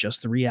Detroit. That's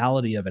just the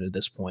reality of it at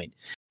this point.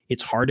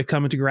 It's hard to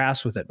come into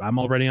grasp with it. I'm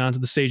already onto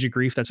the stage of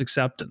grief. That's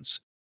acceptance.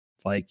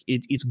 Like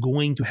it's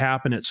going to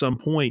happen at some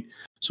point.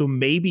 So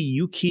maybe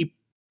you keep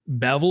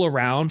Bevell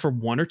around for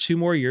 1 or 2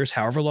 more years,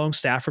 however long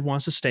Stafford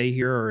wants to stay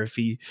here, or if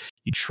you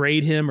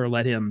trade him or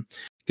let him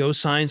go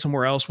sign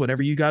somewhere else,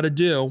 whatever you got to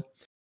do.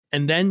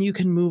 And then you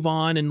can move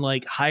on and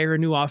like hire a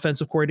new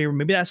offensive coordinator.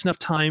 Maybe that's enough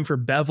time for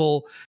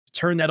Bevell to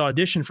turn that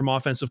audition from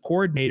offensive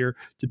coordinator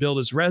to build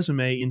his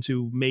resume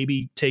into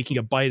maybe taking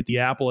a bite at the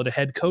apple at a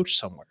head coach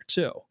somewhere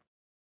too.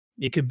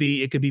 It could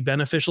be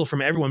beneficial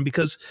from everyone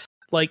because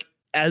like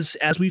as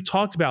we've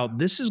talked about,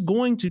 this is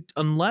going to,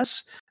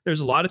 unless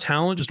there's a lot of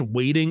talent just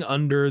waiting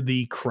under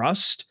the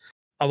crust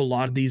of a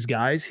lot of these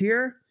guys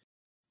here,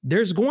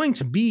 there's going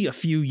to be a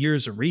few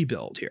years of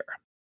rebuild here.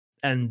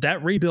 And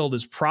that rebuild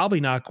is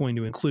probably not going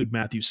to include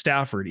Matthew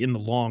Stafford in the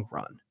long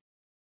run.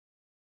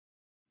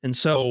 And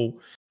so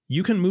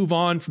you can move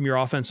on from your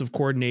offensive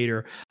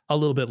coordinator a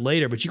little bit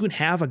later, but you can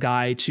have a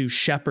guy to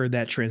shepherd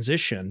that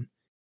transition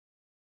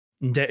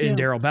in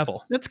Darrell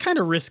Bevell. That's kind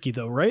of risky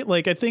though, right?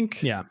 Like I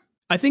think, I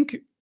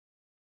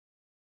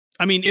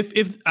mean,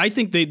 if I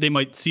think they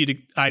might see it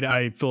eye to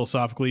eye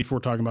philosophically if we're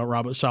talking about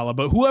Robert Saleh,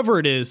 but whoever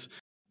it is,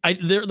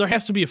 there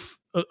has to be a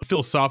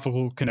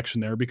philosophical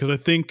connection there because I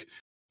think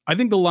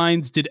the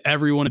Lions did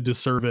everyone a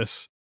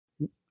disservice.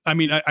 I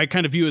mean, I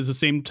kind of view it as the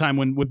same time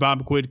when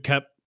Bob Quinn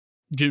kept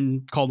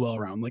Jim Caldwell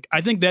around. Like,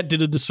 I think that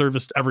did a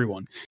disservice to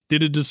everyone.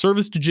 Did a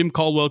disservice to Jim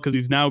Caldwell because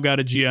he's now got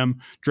a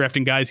GM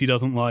drafting guys he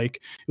doesn't like.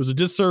 It was a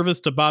disservice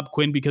to Bob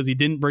Quinn because he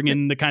didn't bring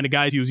in the kind of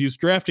guys he was used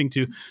drafting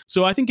to.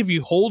 So I think if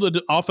you hold an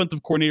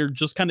offensive coordinator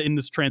just kind of in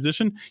this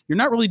transition, you're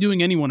not really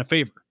doing anyone a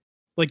favor.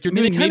 Like you're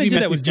doing kind of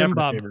did that with Jim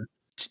Bob.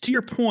 To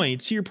your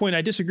point,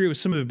 I disagree with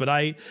some of it, but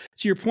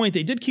to your point,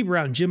 they did keep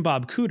around Jim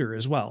Bob Cooter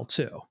as well,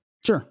 too.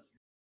 Sure.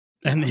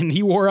 And then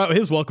he wore out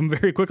his welcome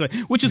very quickly,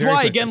 which is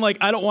why, again, like,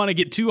 I don't want to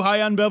get too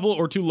high on Bevell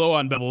or too low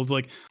on Bevell. It's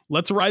like,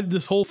 let's ride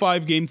this whole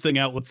 5-game thing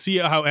out. Let's see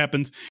how it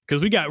happens.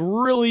 Because we got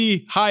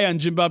really high on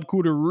Jim Bob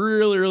Cooter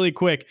really, really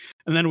quick.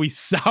 And then we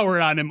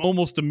soured on him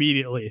almost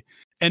immediately.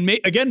 And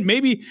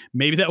maybe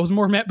that was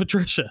more Matt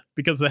Patricia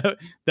because that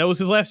was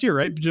his last year,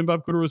 right? Jim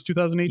Bob Cooter was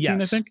 2018,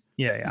 yes. I think.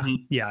 Yeah. Mm-hmm.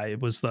 Yeah, it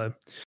was the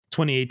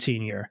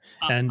 2018 year.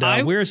 And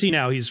where is he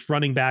now? He's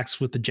running backs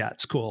with the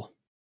Jets. Cool.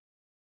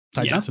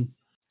 Ty Johnson.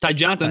 Ty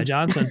Johnson.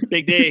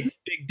 Big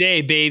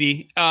day,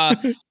 baby.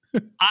 I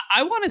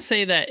want to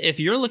say that if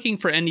you're looking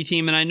for any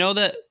team, and I know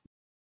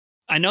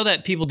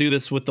that people do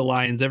this with the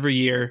Lions every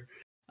year,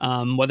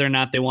 whether or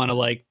not they want to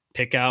like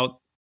pick out,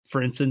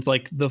 for instance,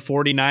 like the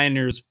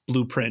 49ers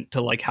blueprint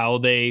to like how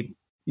they,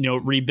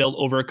 rebuilt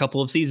over a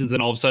couple of seasons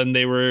and all of a sudden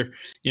they were,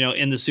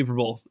 in the Super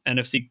Bowl,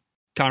 NFC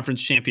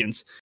conference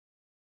champions.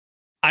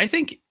 I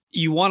think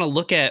you want to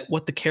look at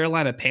what the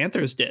Carolina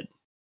Panthers did.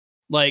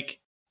 Like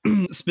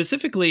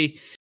specifically,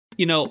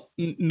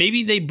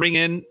 maybe they bring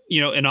in,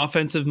 an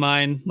offensive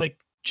mind like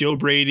Joe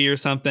Brady or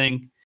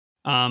something.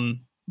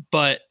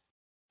 But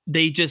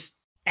they just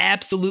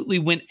absolutely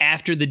went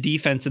after the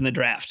defense in the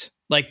draft.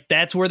 Like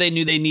that's where they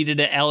knew they needed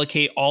to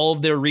allocate all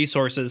of their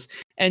resources.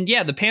 And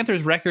yeah, the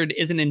Panthers record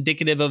isn't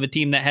indicative of a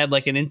team that had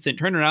like an instant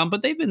turnaround,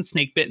 but they've been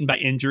snake bitten by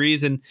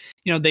injuries. And,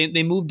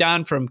 they moved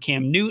on from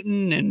Cam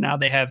Newton and now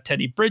they have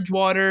Teddy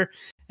Bridgewater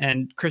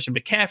and Christian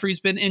McCaffrey's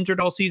been injured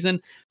all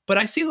season. But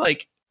I see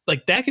like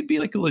that could be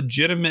like a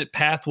legitimate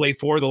pathway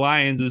for the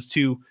Lions is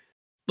to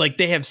like,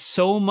 they have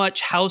so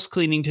much house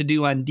cleaning to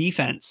do on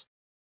defense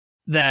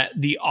that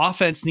the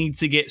offense needs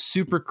to get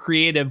super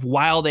creative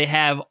while they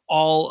have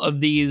all of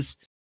these,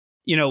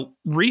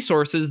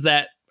 resources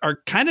that are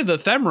kind of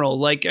ephemeral.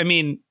 Like, I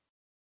mean,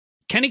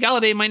 Kenny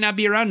Golladay might not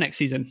be around next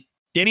season.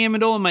 Danny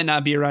Amendola might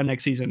not be around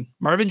next season.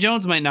 Marvin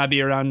Jones might not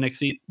be around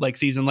next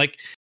season. Like,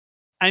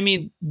 I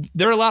mean,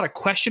 there are a lot of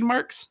question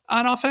marks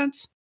on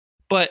offense,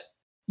 but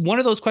one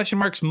of those question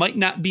marks might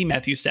not be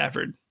Matthew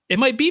Stafford. It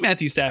might be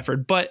Matthew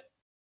Stafford, but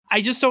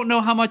I just don't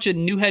know how much a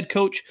new head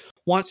coach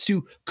wants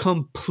to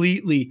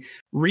completely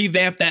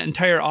revamp that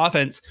entire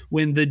offense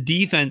when the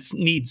defense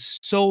needs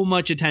so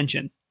much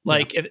attention.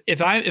 Like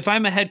if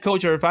I'm a head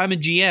coach or if I'm a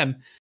GM,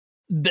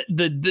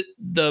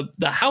 the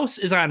house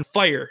is on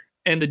fire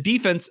and the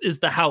defense is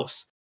the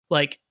house.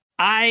 Like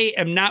I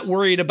am not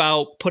worried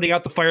about putting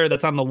out the fire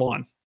that's on the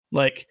lawn.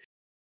 Like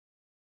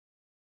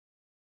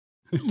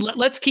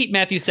let's keep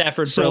Matthew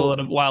Stafford for a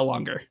little while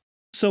longer.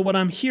 So what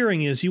I'm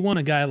hearing is you want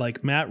a guy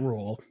like Matt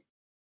Rule,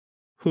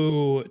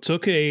 who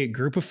took a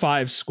group of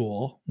 5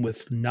 school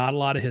with not a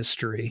lot of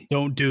history.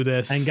 Don't do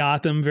this. And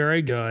got them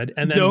very good.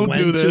 And then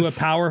went to a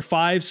Power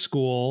 5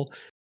 school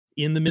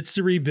in the midst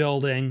of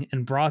rebuilding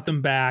and brought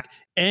them back.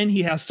 And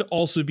he has to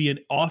also be an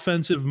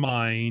offensive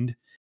mind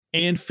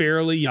and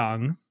fairly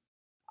young.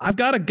 I've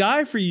got a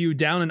guy for you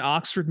down in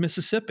Oxford,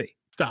 Mississippi.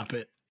 Stop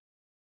it.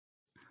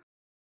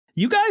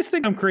 You guys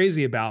think I'm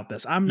crazy about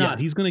this. I'm not.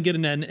 Yes. He's going to get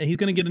an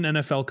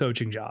NFL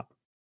coaching job.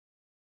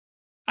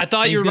 I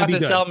thought you were about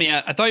to sell me.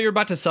 I thought you were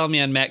about to sell me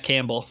on Matt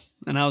Campbell,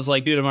 and I was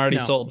like, dude, I'm already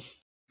sold.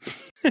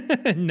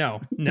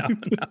 No.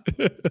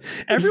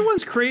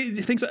 Everyone's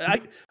crazy.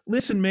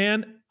 Listen,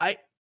 man.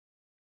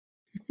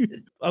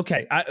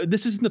 Okay,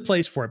 this isn't the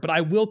place for it, but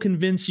I will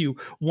convince you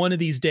one of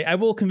these days. I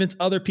will convince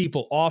other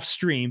people off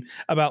stream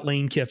about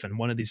Lane Kiffin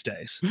one of these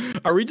days.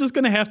 Are we just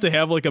going to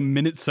have like a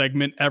minute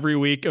segment every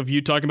week of you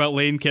talking about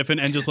Lane Kiffin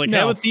and just like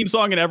have a theme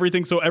song and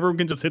everything so everyone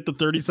can just hit the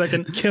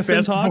 30-second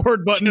Kiffin fast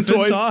forward button Kiffin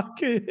twice? Talk.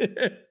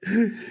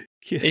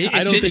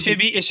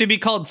 It should be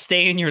called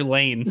 "Stay in Your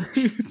Lane."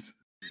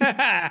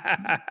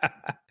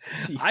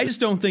 I just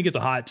don't think it's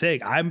a hot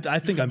take. I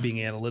think I'm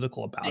being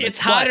analytical about it. It's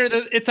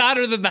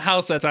hotter than the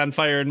house that's on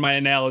fire in my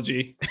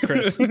analogy,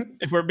 Chris.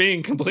 If we're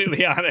being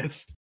completely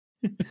honest.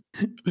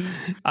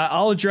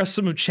 I'll address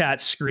some of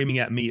chat screaming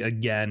at me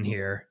again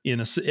here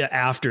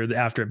after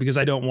it, because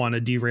I don't want to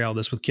derail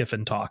this with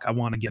Kiffin talk. I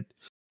want to get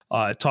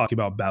talking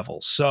about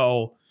Bevell.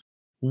 So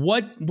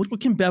what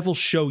can Bevell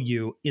show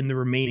you in the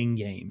remaining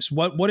games?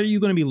 What are you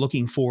going to be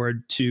looking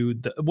forward to?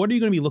 What are you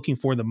going to be looking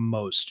for the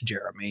most,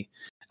 Jeremy,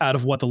 out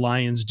of what the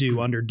Lions do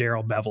under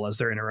Darrell Bevell as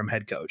their interim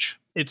head coach?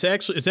 It's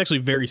actually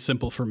very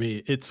simple for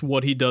me. It's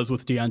what he does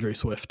with DeAndre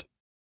Swift.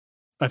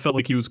 I felt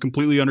like he was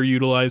completely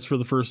underutilized for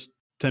the first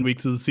 10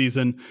 weeks of the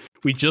season.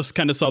 We just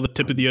kind of saw the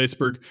tip of the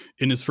iceberg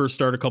in his first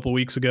start a couple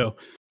weeks ago.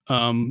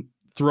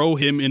 Throw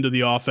him into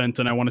the offense,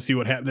 and I want to see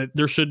what happens.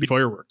 There should be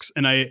fireworks.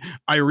 And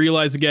I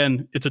realize,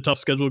 again, it's a tough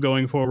schedule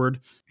going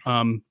forward.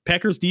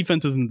 Packers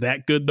defense isn't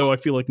that good, though. I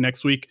feel like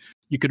next week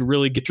you could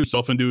really get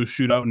yourself into a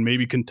shootout and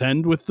maybe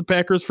contend with the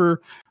Packers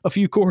for a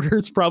few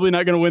quarters. Probably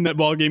not going to win that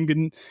ball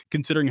game,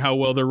 considering how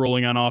well they're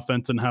rolling on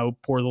offense and how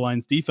poor the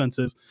Lions defense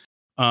is.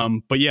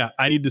 But yeah,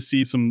 I need to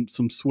see some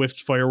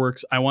Swift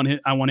fireworks. I want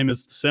him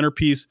as the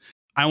centerpiece.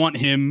 I want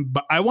him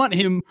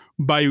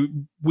by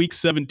week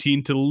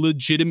 17 to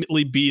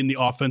legitimately be in the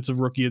offensive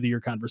rookie of the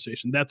year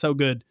conversation. That's how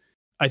good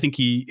I think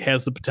he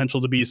has the potential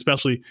to be,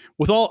 especially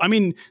with all, I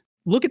mean,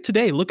 look at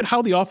today, look at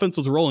how the offense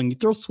was rolling. You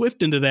throw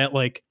Swift into that,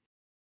 like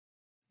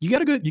you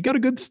got a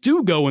good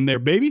stew going there,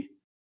 baby.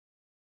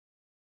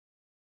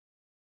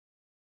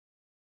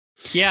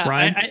 Yeah.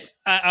 Ryan?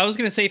 I was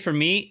going to say, for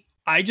me,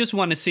 I just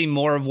want to see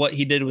more of what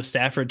he did with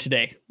Stafford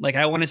today. Like,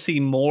 I want to see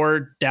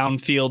more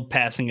downfield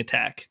passing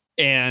attack.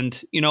 And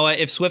you know what?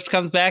 If Swift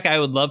comes back, I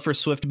would love for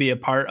Swift to be a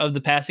part of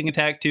the passing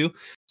attack too.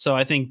 So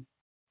I think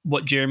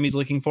what Jeremy's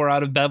looking for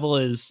out of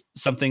Bevell is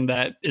something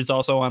that is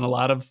also on a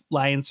lot of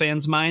Lions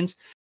fans' minds.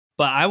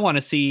 But I want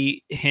to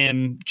see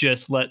him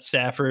just let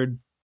Stafford.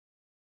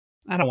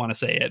 I don't want to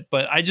say it,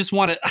 but I just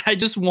want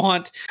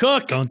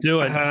Cook. Don't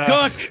do it.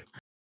 Cook.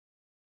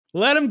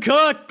 Let him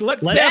cook. Let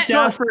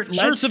Stafford.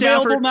 Shirts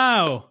available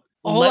now.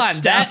 Let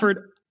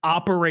Stafford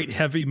operate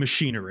heavy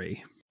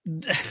machinery.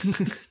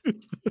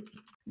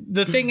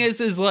 The thing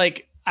is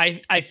like,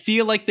 I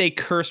feel like they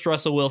cursed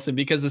Russell Wilson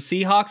because the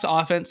Seahawks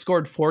offense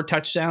scored 4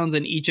 touchdowns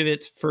in each of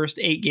its first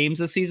 8 games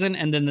this season.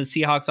 And then the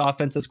Seahawks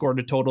offense has scored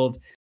a total of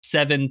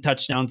 7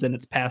 touchdowns in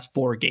its past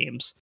 4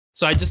 games.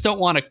 So I just don't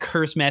want to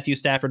curse Matthew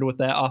Stafford with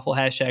that awful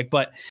hashtag.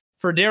 But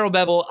for Darrell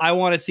Bevell, I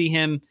want to see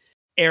him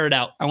air it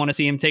out. I want to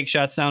see him take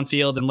shots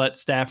downfield and let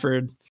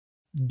Stafford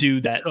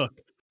do that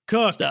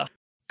cook stuff.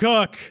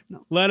 Cook.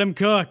 No. Let him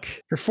cook.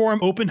 Perform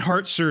open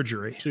heart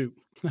surgery. Shoot,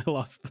 I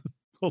lost.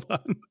 Hold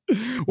on.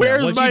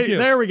 Where's my?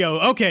 There we go.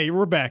 Okay,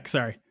 we're back.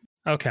 Sorry.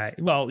 Okay.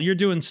 Well, you're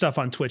doing stuff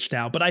on Twitch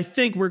now, but I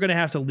think we're going to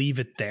have to leave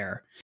it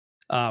there.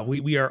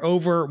 We are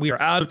over. We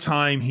are out of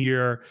time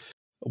here.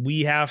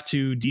 We have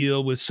to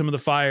deal with some of the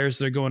fires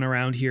that are going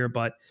around here.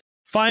 But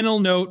final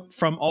note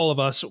from all of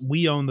us: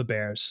 we own the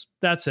Bears.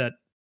 That's it.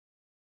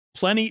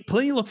 Plenty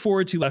to look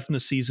forward to left in the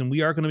season.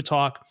 We are going to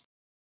talk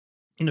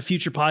in a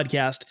future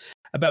podcast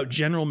about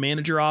general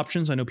manager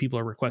options. I know people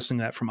are requesting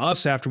that from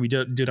us after we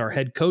did our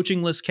head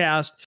coaching list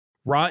cast.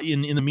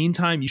 In the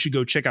meantime, you should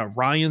go check out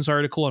Ryan's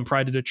article on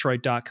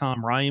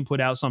prideofdetroit.com. Ryan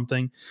put out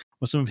something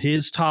with some of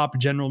his top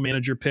general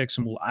manager picks,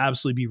 and we'll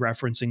absolutely be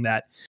referencing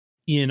that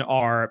in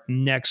our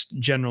next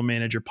general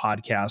manager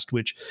podcast,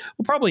 which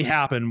will probably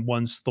happen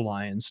once the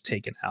Lions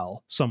take an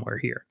L somewhere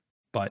here.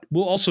 But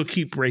we'll also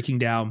keep breaking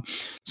down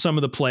some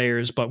of the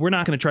players, but we're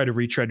not going to try to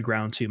retread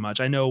ground too much.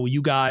 I know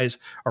you guys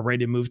are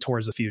ready to move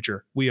towards the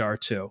future. We are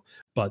too.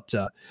 But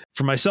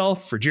for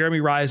myself, for Jeremy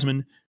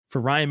Reisman, for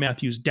Ryan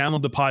Matthews,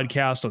 download the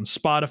podcast on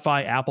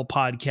Spotify, Apple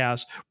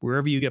Podcasts,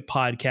 wherever you get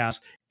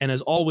podcasts. And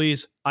as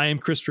always, I am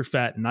Christopher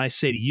Fett, and I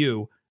say to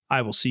you,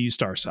 I will see you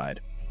Starside.